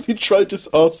 Have you tried just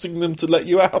asking them to let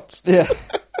you out? Yeah.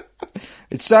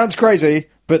 It sounds crazy,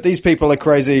 but these people are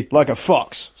crazy like a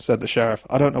fox, said the sheriff.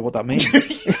 I don't know what that means.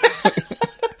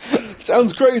 It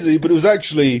sounds crazy, but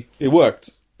it worked.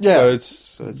 Yeah.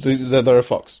 So they're a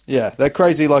fox. Yeah, they're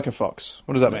crazy like a fox.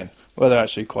 What does that mean? Well, they're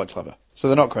actually quite clever. So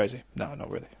they're not crazy. No,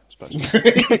 not really, I suppose.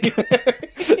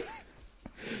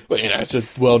 Well, it's a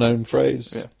well-known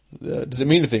phrase. Yeah. Does it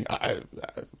mean anything?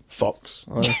 Fox.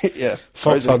 Yeah. Fox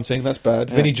Crazy. hunting, that's bad.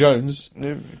 Vinnie Jones.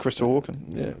 Yeah, Christopher Walken.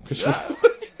 Yeah, Christopher.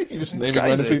 You just naming Crazy.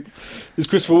 random people. Is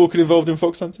Christopher Walken involved in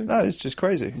fox hunting? No, it's just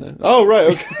crazy. No. Oh,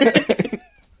 right, okay.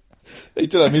 He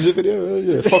did that music video?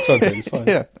 Yeah, fox hunting, it's fine.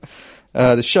 Yeah.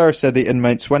 The sheriff said the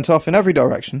inmates went off in every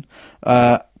direction,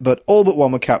 but all but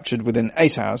one were captured within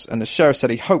 8 hours, and the sheriff said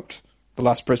he hoped the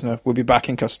last prisoner would be back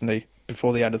in custody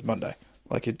before the end of Monday.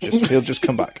 Like, he'll just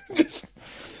come back.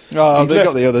 Oh, they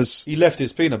got the others. He left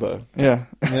his peanut butter. Yeah.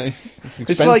 Yeah, it's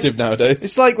expensive nowadays.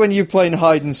 It's like when you're playing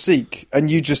hide and seek, and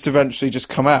you just eventually just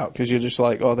come out, because you're just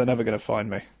like, oh, they're never going to find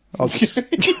me. I'll just...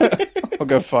 I'll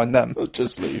go find them. I'll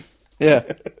just leave. Yeah.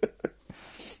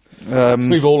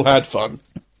 We've all had fun.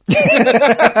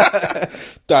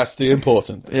 That's the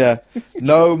important thing. Yeah.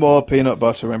 No more peanut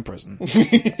butter in prison.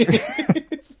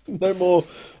 No more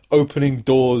opening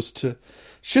doors to...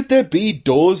 Should there be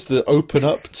doors that open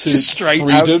up to Straight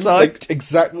freedom? outside? Like,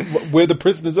 exactly where the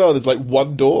prisoners are, there's like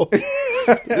one door.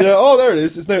 Yeah, oh, there it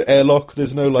is. There's no airlock.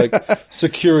 There's no like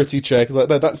security check. Like,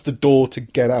 no, that's the door to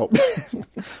get out.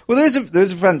 Well, there's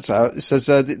a fence out. It says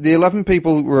the 11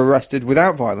 people were arrested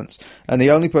without violence, and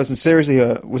the only person seriously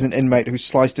hurt was an inmate who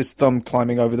sliced his thumb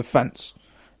climbing over the fence,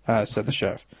 said the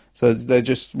sheriff. So they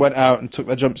just went out and took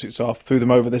their jumpsuits off, threw them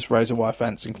over this razor wire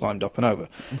fence, and climbed up and over.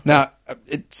 Now,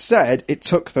 it said it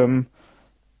took them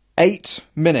 8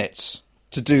 minutes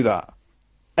to do that.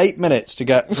 8 minutes to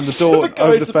get from the door For the guy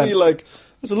over the to fence. be like,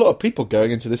 there's a lot of people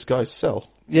going into this guy's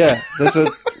cell. Yeah, there's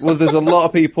a lot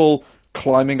of people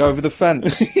climbing over the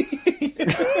fence.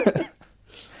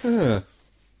 Yeah.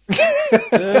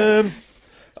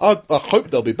 I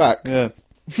hope they'll be back. Yeah.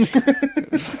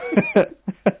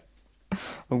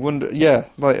 I wonder. Yeah,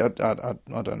 like I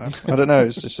don't know. I don't know.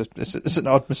 It's just it's an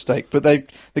odd mistake. But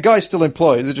the guy's still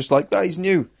employed. They're just like, oh, he's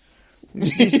new.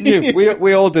 He's new.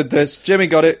 We all did this. Jimmy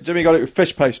got it. Jimmy got it with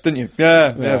fish paste, didn't you?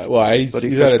 Yeah. Well, he's Bloody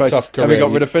had fish a paste. tough career. And we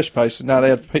got rid of fish paste, and now they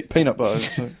had peanut butter.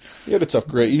 So. He had a tough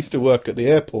career. He used to work at the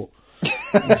airport.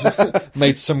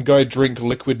 Made some guy drink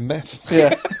liquid meth.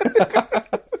 Yeah.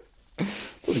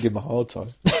 Thought he'd give him a hard time.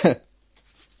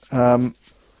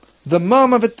 The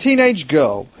mum of a teenage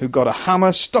girl who got a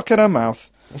hammer stuck in her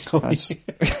mouth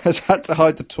has had to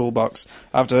hide the toolbox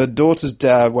after her daughter's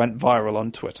dare went viral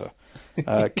on Twitter.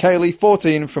 Kaylee,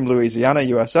 14, from Louisiana,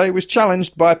 USA, was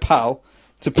challenged by a pal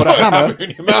to put a hammer in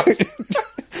your mouth.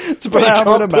 to put a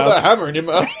hammer in her Put a mouth. hammer in your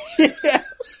mouth.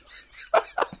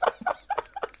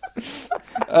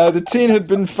 The teen had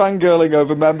been fangirling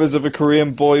over members of a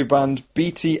Korean boy band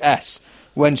BTS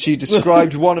when she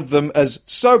described one of them as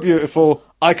so beautiful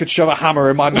I could shove a hammer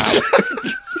in my mouth.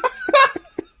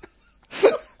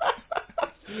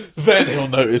 Then he'll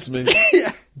notice me.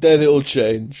 Then it'll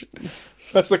change.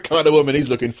 That's the kind of woman he's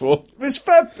looking for. It's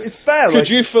fair. It's fair. Could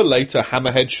you fillet a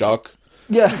hammerhead shark?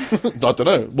 Yeah. I don't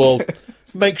know. Well,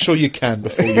 make sure you can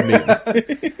before you meet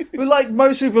them. But like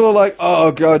most people are like,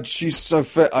 oh god, she's so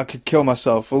fit I could kill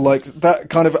myself, or like that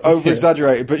kind of over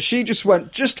exaggerated. But she just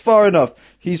went just far enough.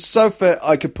 He's so fit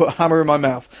I could put a hammer in my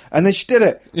mouth, and then she did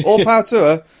it. All power to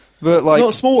her. But like, Not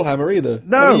a small hammer either.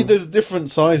 No. I mean, there's different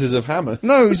sizes of hammer.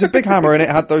 no, it was a big hammer, and it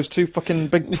had those 2 fucking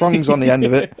big prongs on the end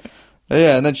of it.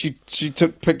 Yeah, and then she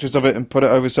took pictures of it and put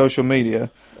it over social media.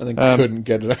 And then couldn't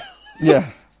get it out. Yeah.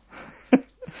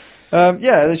 Yeah, and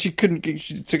then she couldn't.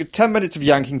 She took 10 minutes of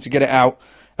yanking to get it out,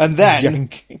 and then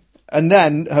Yanking. and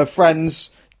then her friends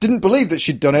didn't believe that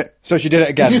she'd done it, so she did it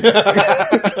again.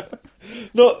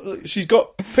 Not, she's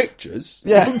got pictures.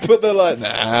 Yeah. But they're like,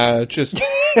 nah, just...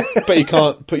 But you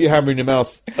can't put your hammer in your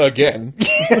mouth again.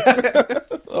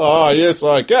 Oh, yes,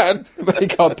 I can. But you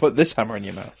can't put this hammer in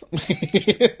your mouth.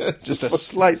 It's Just a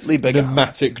slightly bigger.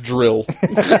 pneumatic drill.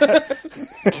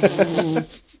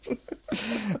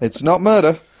 It's not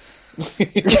murder.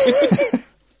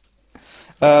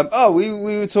 We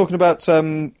were talking about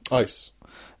Ice.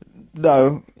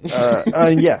 no,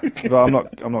 yeah, but I'm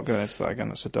not going into that again.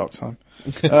 That's a dark time.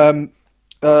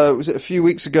 Was it a few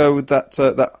weeks ago with that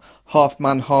half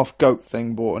man, half goat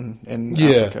thing born in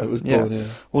Africa? It was born, yeah.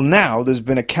 Well, now there's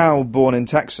been a cow born in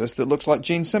Texas that looks like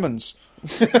Gene Simmons.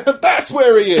 That's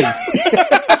where he is.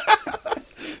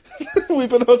 We've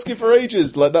been asking for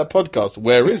ages, like that podcast.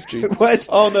 Where is Gene? Where's,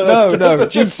 Oh, no, no,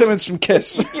 Gene Simmons from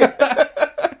Kiss.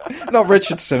 Not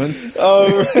Richard Simmons. Oh,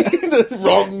 the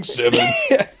wrong Simmons.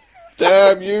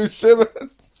 Damn you,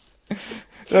 Simmons.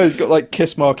 No, he's got like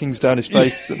Kiss markings down his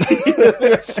face.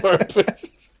 Sorry, but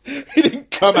he didn't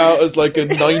come out as like a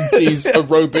 90s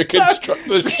aerobic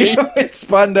instructor sheep. With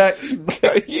spandex.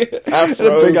 Afro.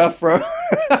 And a big afro.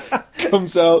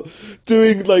 Comes out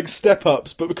doing like step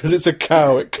ups, but because it's a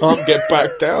cow, it can't get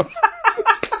back down.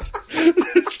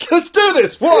 It's Let's do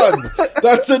this. 1.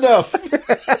 That's enough.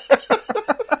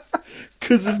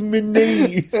 Because of my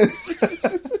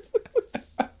knees.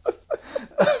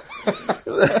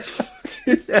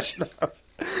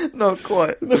 Not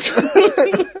quite.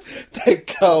 They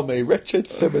call me Richard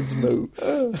Simmons Moo.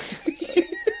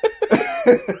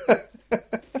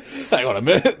 Hang on a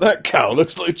minute. That cow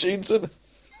looks like Gene Simmons.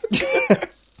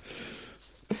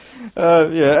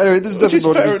 Anyway, there's Which is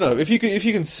nothing more fair to enough. If you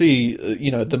can see,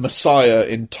 the Messiah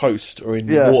in toast or in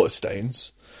water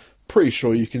stains, pretty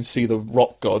sure you can see the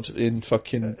rock god in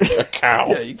fucking a cow.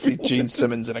 Yeah, you can see Gene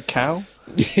Simmons in a cow.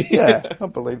 Yeah, I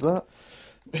believe that.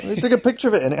 They took a picture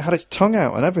of it and it had its tongue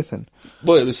out and everything.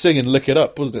 Well, it was singing "Lick It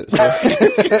Up," wasn't it? So.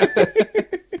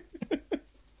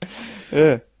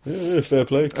 Yeah. Yeah, fair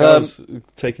play. Cows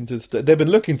taken to the they've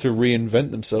been looking to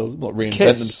reinvent themselves, not reinvent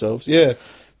Kiss. themselves. Yeah,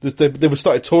 they were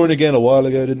started touring again a while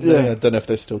ago, didn't they? Yeah. I don't know if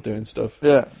they're still doing stuff.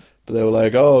 Yeah. But they were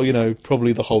like,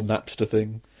 probably the whole Napster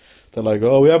thing. They're like,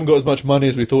 we haven't got as much money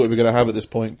as we thought we were going to have at this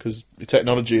point because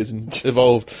technology hasn't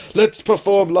evolved. Let's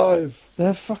perform live.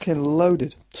 They're fucking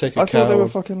loaded. Take a I cow. thought they were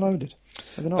fucking loaded.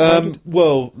 Are they not loaded?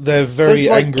 Well, they're very There's,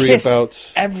 like, angry Kiss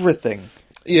about everything.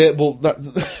 Yeah, well,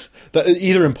 that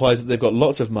either implies that they've got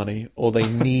lots of money or they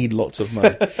need lots of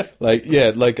money. I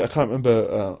can't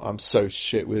remember. I'm so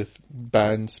shit with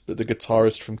bands, but the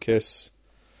guitarist from Kiss,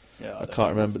 I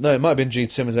can't remember. No, it might have been Gene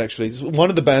Simmons actually. One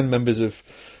of the band members of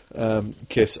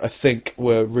Kiss, I think,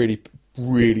 were really,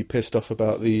 really pissed off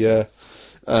about the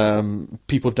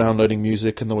people downloading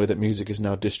music and the way that music is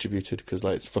now distributed because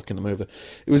it's fucking them over.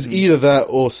 It was either that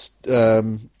or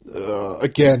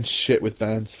again shit with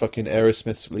bands. Fucking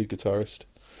Aerosmith's lead guitarist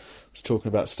was talking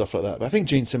about stuff like that. But I think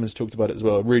Gene Simmons talked about it as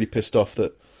well. Really pissed off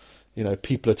that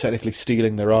people are technically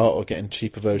stealing their art or getting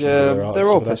cheaper versions of their art. They're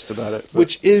all pissed about it.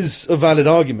 Which is a valid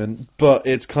argument, but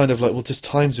it's kind of like, well, just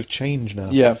times have changed now.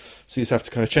 Yeah. So you just have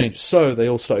to kind of change. So they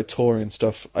all started touring and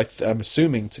stuff, I'm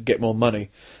assuming, to get more money.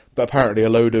 But apparently a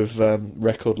load of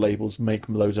record labels make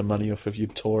loads of money off of you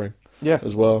touring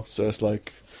as well. So it's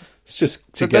like, it's just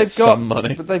to get some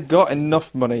money. But they've got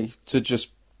enough money to just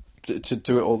to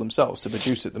do it all themselves, to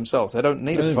produce it themselves. They don't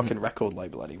need a fucking record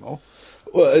label anymore.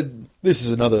 Well, this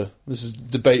is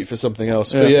debate for something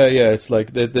else. But yeah, it's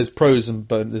like there's pros and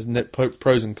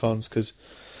pros and cons because,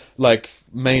 like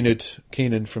Maynard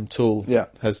Keenan from Tool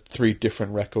has 3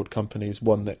 different record companies.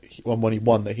 One that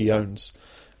he owns,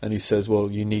 and he says,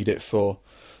 well, you need it for,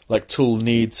 like, Tool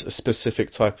needs a specific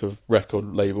type of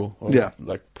record label or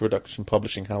like production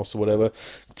publishing house or whatever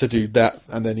to do that,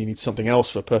 and then he needs something else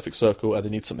for Perfect Circle, and they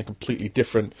need something completely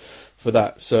different for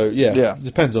that. So it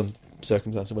depends on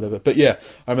circumstance or whatever. But yeah,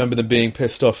 I remember them being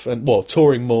pissed off and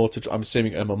touring more to, I'm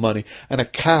assuming, earn more money. And a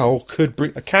cow could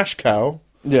bring a cash cow.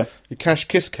 Yeah, a cash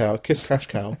cow could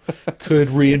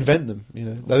reinvent them. I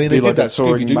mean, they did like that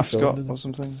Scooby-Doo mascot film, or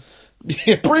something.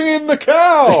 Yeah, bring in the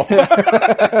cow.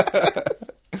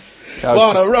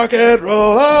 Wanna rock and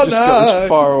roll all just got night. this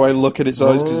faraway look at its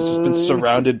eyes because it's just been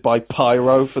surrounded by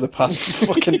pyro for the past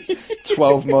fucking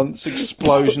 12 months.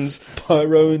 Explosions,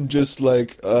 pyro, and just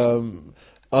like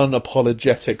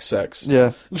unapologetic sex.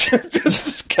 Yeah,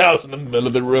 just cows in the middle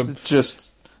of the room.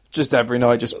 Just every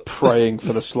night, just praying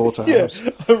for the slaughterhouse.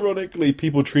 Yeah. Ironically,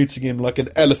 people treating him like an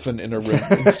elephant in a room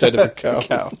instead of a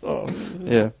cow. Oh.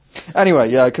 Yeah. Anyway,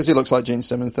 yeah, because he looks like Gene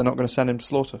Simmons, they're not going to send him to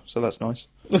slaughter, so that's nice.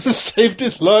 Saved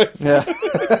his life. Yeah.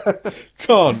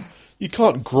 You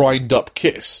can't grind up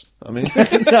Kiss. I mean,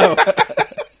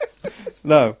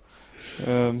 no.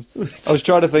 I was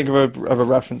trying to think of a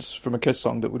reference from a Kiss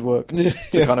song that would work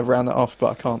to kind of round that off, but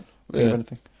I can't think of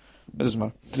anything. It doesn't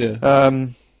matter.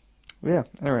 Yeah.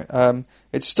 Anyway,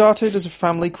 it started as a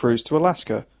family cruise to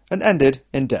Alaska and ended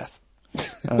in death.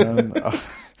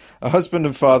 A husband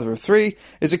and father of 3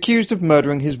 is accused of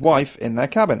murdering his wife in their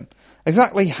cabin.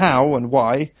 Exactly how and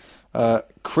why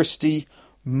Christy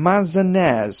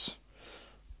Manzanez,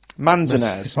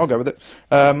 I'll go with it,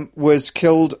 was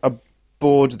killed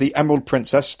aboard the Emerald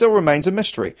Princess still remains a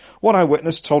mystery. One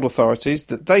eyewitness told authorities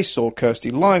that they saw Kirsty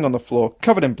lying on the floor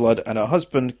covered in blood and her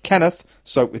husband, Kenneth,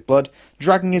 soaked with blood,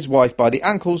 dragging his wife by the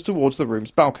ankles towards the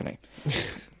room's balcony.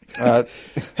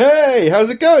 Hey, how's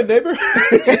it going, neighbour?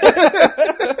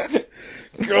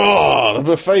 God, a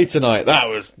buffet tonight. That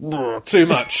was too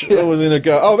much. I was going to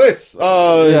go,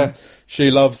 yeah.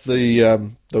 She loves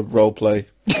the role play.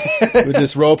 We're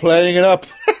just role playing it up.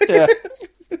 Yeah.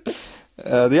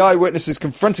 The eyewitnesses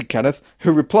confronted Kenneth,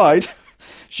 who replied,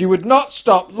 "She would not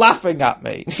stop laughing at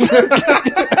me."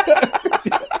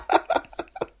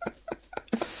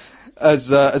 As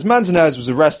Manzanez was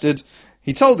arrested,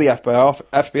 he told the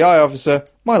FBI officer,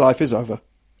 "My life is over,"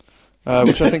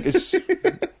 which I think is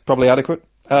probably adequate.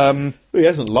 He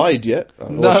hasn't lied yet.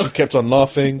 No. She kept on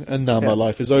laughing, and now my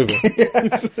life is over.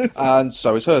 And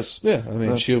so is hers. Yeah, I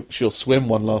mean, she'll swim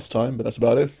one last time, but that's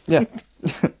about it. Yeah.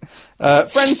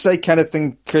 Friends say Kenneth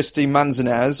and Christy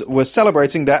Manzanez were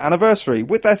celebrating their anniversary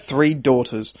with their 3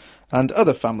 daughters and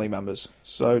other family members.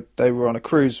 So they were on a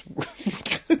cruise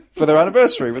for their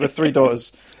anniversary with their 3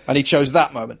 daughters, and he chose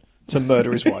that moment to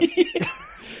murder his wife.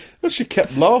 Well, she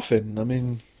kept laughing. I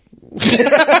mean, what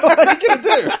are you going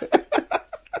to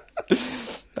do?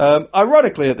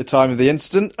 Ironically, at the time of the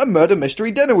incident, a murder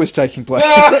mystery dinner was taking place.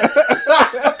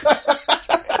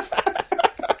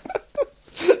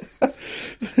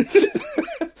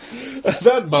 At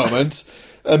that moment,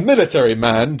 a military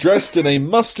man dressed in a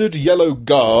mustard yellow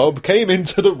garb came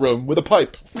into the room with a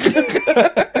pipe.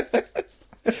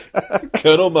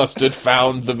 Colonel Mustard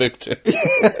found the victim.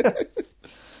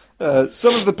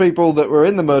 Some of the people that were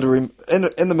in the murder in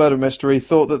the murder mystery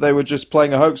thought that they were just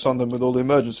playing a hoax on them with all the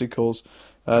emergency calls,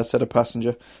 said a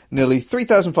passenger. Nearly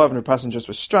 3,500 passengers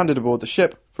were stranded aboard the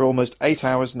ship for almost 8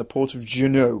 hours in the port of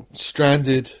Juneau.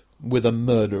 Stranded with a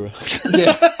murderer.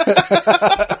 Yeah.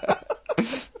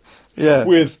 Yeah.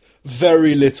 With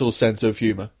very little sense of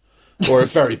humour. Or a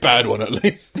very bad one, at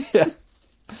least. Yeah.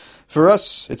 For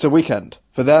us, it's a weekend.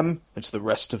 For them, it's the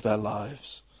rest of their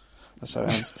lives. That's how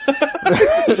it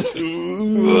ends.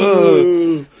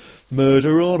 Ooh,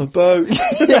 murder on a boat.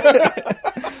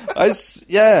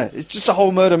 It's just a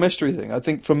whole murder mystery thing. I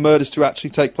think for murders to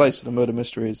actually take place in a murder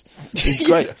mystery is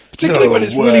great. Particularly when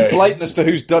it's really blatant as to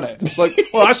who's done it. It's like,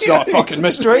 well, that's not a fucking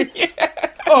mystery.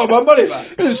 Oh, my money back.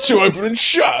 It's too open and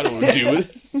shut. I don't want to deal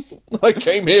with it. I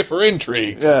came here for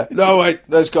intrigue. Yeah. No, wait.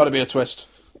 There's got to be a twist.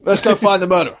 Let's go find the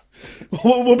murderer.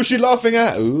 What was she laughing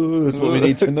at? Ooh, that's what we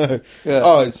need to know. Yeah.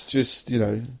 Oh, it's just,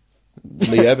 Lee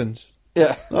Evans.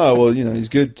 Yeah. Oh, well, he's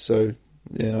good, so,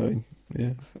 yeah, I mean,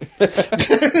 yeah.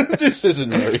 This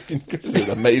isn't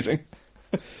amazing.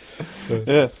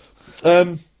 Yeah.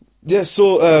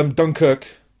 Saw Dunkirk.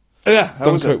 Yeah.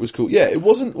 Dunkirk was cool. Yeah, it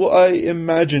wasn't what I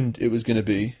imagined it was going to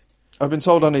be. I've been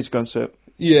told I need to go and see it.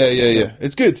 Yeah.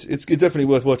 It's good. It's definitely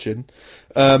worth watching.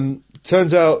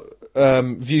 Turns out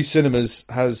View Cinemas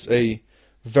has a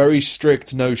very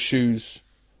strict no shoes.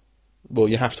 Well,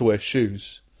 you have to wear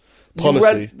shoes policy.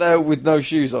 You went there with no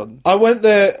shoes on. I went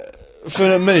there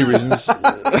for many reasons.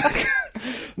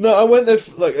 No, I went there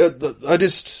I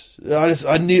just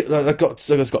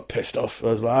got pissed off. I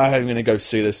was like, I'm going to go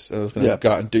see this. I was going to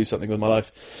go out and do something with my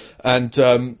life,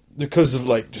 and because of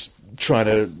just trying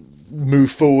to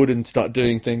move forward and start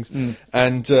doing things,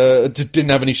 and just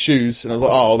didn't have any shoes, and I was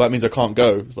like, oh, that means I can't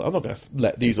go. I was like, I'm not going to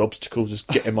let these obstacles just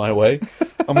get in my way.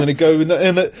 I'm going to go in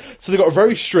that. So they got a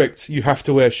very strict you have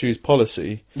to wear shoes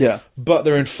policy. Yeah, but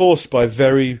they're enforced by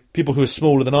people who are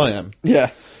smaller than I am.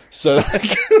 Yeah. So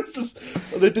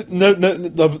they did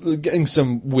getting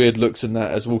some weird looks in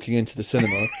that as walking into the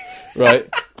cinema, right?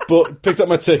 But picked up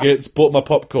my tickets, bought my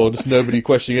popcorn, just nobody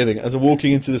questioning anything. As I'm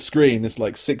walking into the screen, this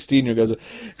 16-year-old goes,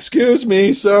 "Excuse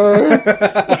me, sir,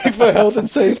 for health and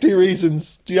safety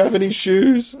reasons, do you have any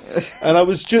shoes?" And I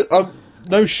was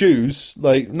no shoes,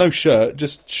 no shirt,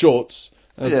 just shorts.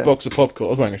 A box of popcorn. I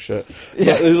was wearing a shirt.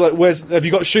 Yeah. It was like, have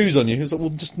you got shoes on you? He was like,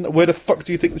 well, just where the fuck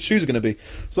do you think the shoes are going to be?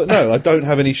 It's like, no, I don't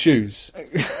have any shoes.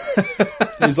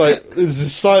 He's like, there's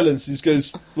this silence. He just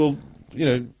goes, well,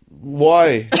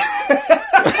 why?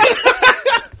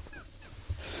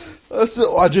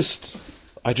 I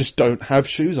just don't have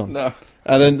shoes on. No.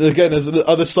 And then again, there's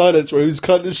another silence where he was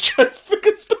kind of just trying to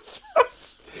figure stuff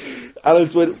out. And I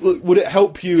went, look, would it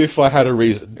help you if I had a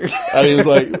reason? And he was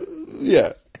like,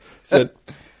 yeah. Said,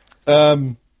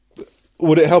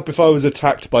 would it help if I was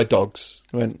attacked by dogs?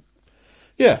 I went,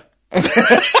 yeah.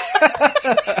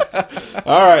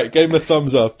 All right, gave him a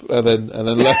thumbs up, and then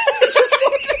left.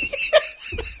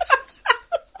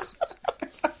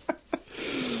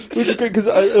 Which is great because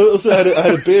I also had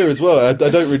a beer as well. I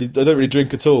don't really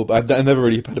drink at all, but I never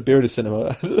really had a beer in a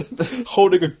cinema.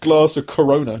 Holding a glass of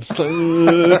Corona, just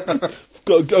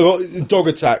got dog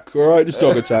attack. All right, just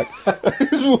dog attack.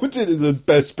 It is the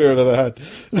best beer I've ever had.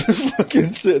 Just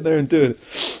fucking sitting there and doing it.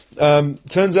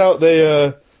 Turns out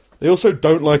they also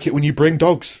don't like it when you bring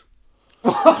dogs.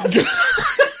 What?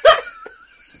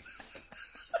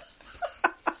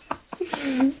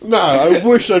 No, I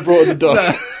wish I'd brought the dog.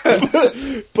 No.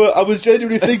 But I was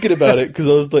genuinely thinking about it because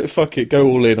I was like, "Fuck it, go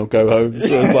all in or go home."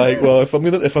 So I was like, "Well, if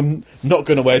I'm not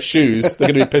going to wear shoes, they're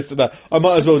going to be pissed at that. I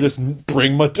might as well just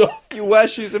bring my dog." You wear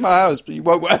shoes in my house, but you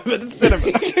won't wear them at the cinema.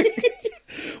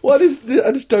 Well,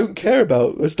 I just don't care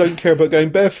about going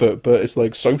barefoot, but it's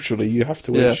like socially you have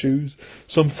to wear shoes.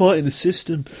 So I'm fighting the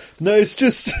system. No, it's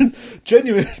just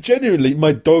genuinely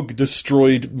my dog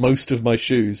destroyed most of my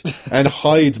shoes and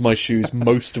hides my shoes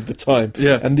most of the time.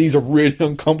 Yeah. And these are really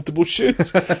uncomfortable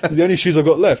shoes. They're the only shoes I've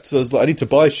got left. So I was like, I need to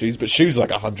buy shoes, but shoes are like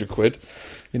 £100.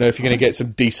 You know, if you're going to get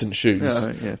some decent shoes,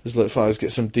 it's like, fine, let's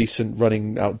get some decent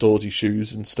running outdoorsy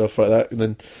shoes and stuff like that. And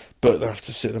then, but I have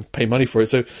to sit and pay money for it.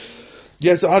 So,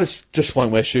 yeah, so I just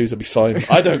won't wear shoes. I'll be fine.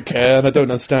 I don't care, and I don't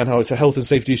understand how it's a health and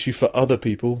safety issue for other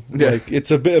people. Yeah. Like,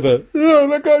 it's a bit of a,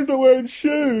 that guy's not wearing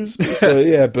shoes. It's like,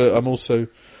 yeah, but I'm also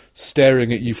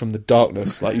staring at you from the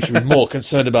darkness. Like, you should be more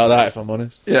concerned about that, if I'm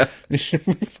honest. Yeah. But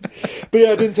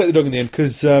yeah, I didn't take the dog in the end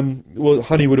because,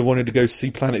 Honey would have wanted to go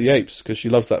see Planet of the Apes because she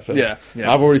loves that film. Yeah.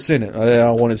 I've already seen it. I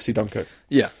wanted to see Dunkirk.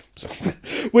 Yeah. So,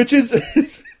 which is,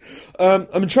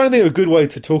 I'm trying to think of a good way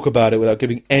to talk about it without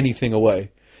giving anything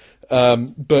away.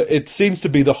 But it seems to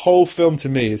be the whole film to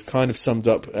me is kind of summed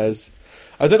up as,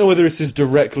 I don't know whether this is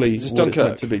directly what it's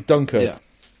meant to be. Dunkirk. Yeah.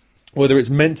 Whether it's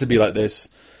meant to be like this,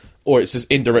 or it's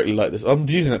just indirectly like this. I'm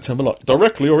using that term a lot,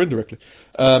 directly or indirectly.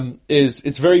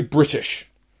 It's very British,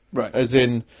 Right. as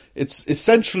in it's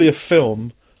essentially a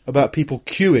film about people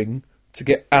queuing to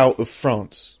get out of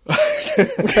France.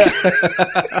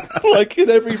 Like at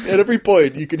every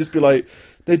point, you could just be like,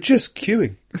 they're just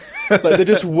queuing, like they're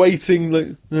just waiting.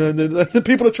 Like the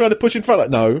people are trying to push in front.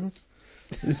 Like no.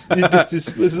 This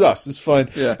is us. It's fine.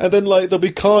 Yeah. And then like there'll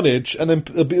be carnage, and then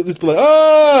they'll be like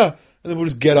ah. And then we'll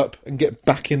just get up and get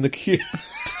back in the queue.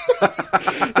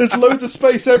 There's loads of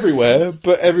space everywhere,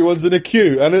 but everyone's in a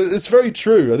queue. And it's very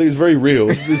true. I think it's very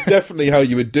real. It's definitely how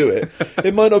you would do it.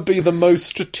 It might not be the most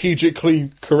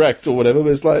strategically correct or whatever, but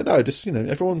it's like, no, just,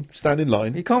 everyone stand in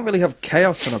line. You can't really have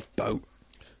chaos on a boat.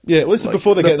 Yeah, well, this is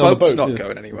before they're getting on the boat. The boat's not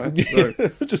going anywhere. So.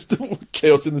 Just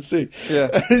chaos in the sea. Yeah.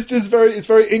 And it's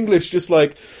very English, just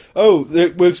like, some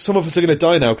of us are going to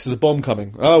die now because there's a bomb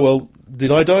coming. Oh, well,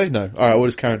 did I die? No. All right, well,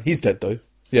 it's Karen. He's dead, though.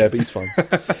 Yeah, but he's fine.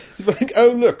 It's like, oh,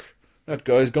 look, that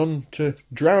guy's gone to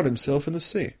drown himself in the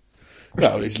sea.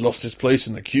 Well, he's lost his place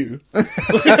in the queue.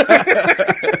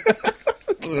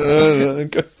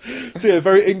 So, yeah,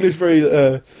 very English,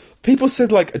 very... people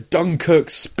said, like, a Dunkirk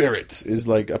spirit is,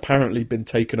 like, apparently been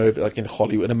taken over, like, in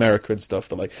Hollywood, America and stuff.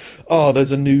 They're like, oh,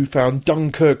 there's a newfound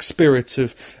Dunkirk spirit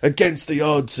of against the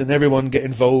odds and everyone get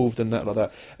involved and that, like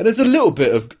that. And there's a little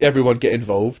bit of everyone get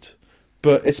involved,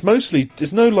 but it's mostly,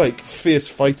 there's no, like, fierce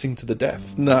fighting to the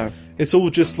death. No. It's all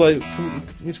just like, can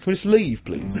we just leave,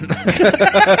 please?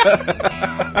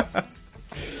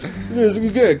 It's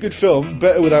a good film,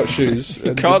 better without shoes.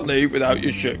 You can't leave without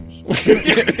your shoes.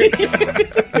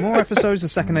 More episodes the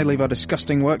second they leave our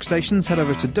disgusting workstations. Head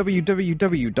over to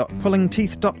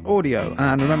www.pullingteeth.audio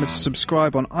and remember to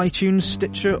subscribe on iTunes,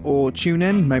 Stitcher or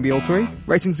TuneIn, maybe all three.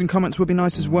 Ratings and comments would be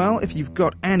nice as well. If you've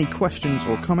got any questions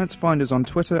or comments, find us on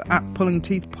Twitter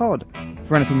 @PullingTeethPod.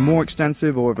 For anything more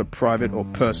extensive or of a private or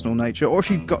personal nature, or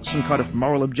if you've got some kind of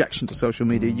moral objection to social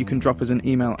media, you can drop us an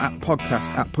email at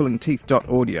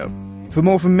podcast@pullingteeth.audio. For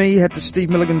more from me, head to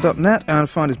stevemilligan.net and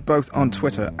find us both on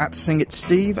Twitter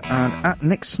 @SingItSteve and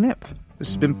 @NickSnip. This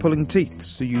has been Pulling Teeth.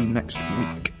 See you next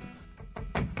week.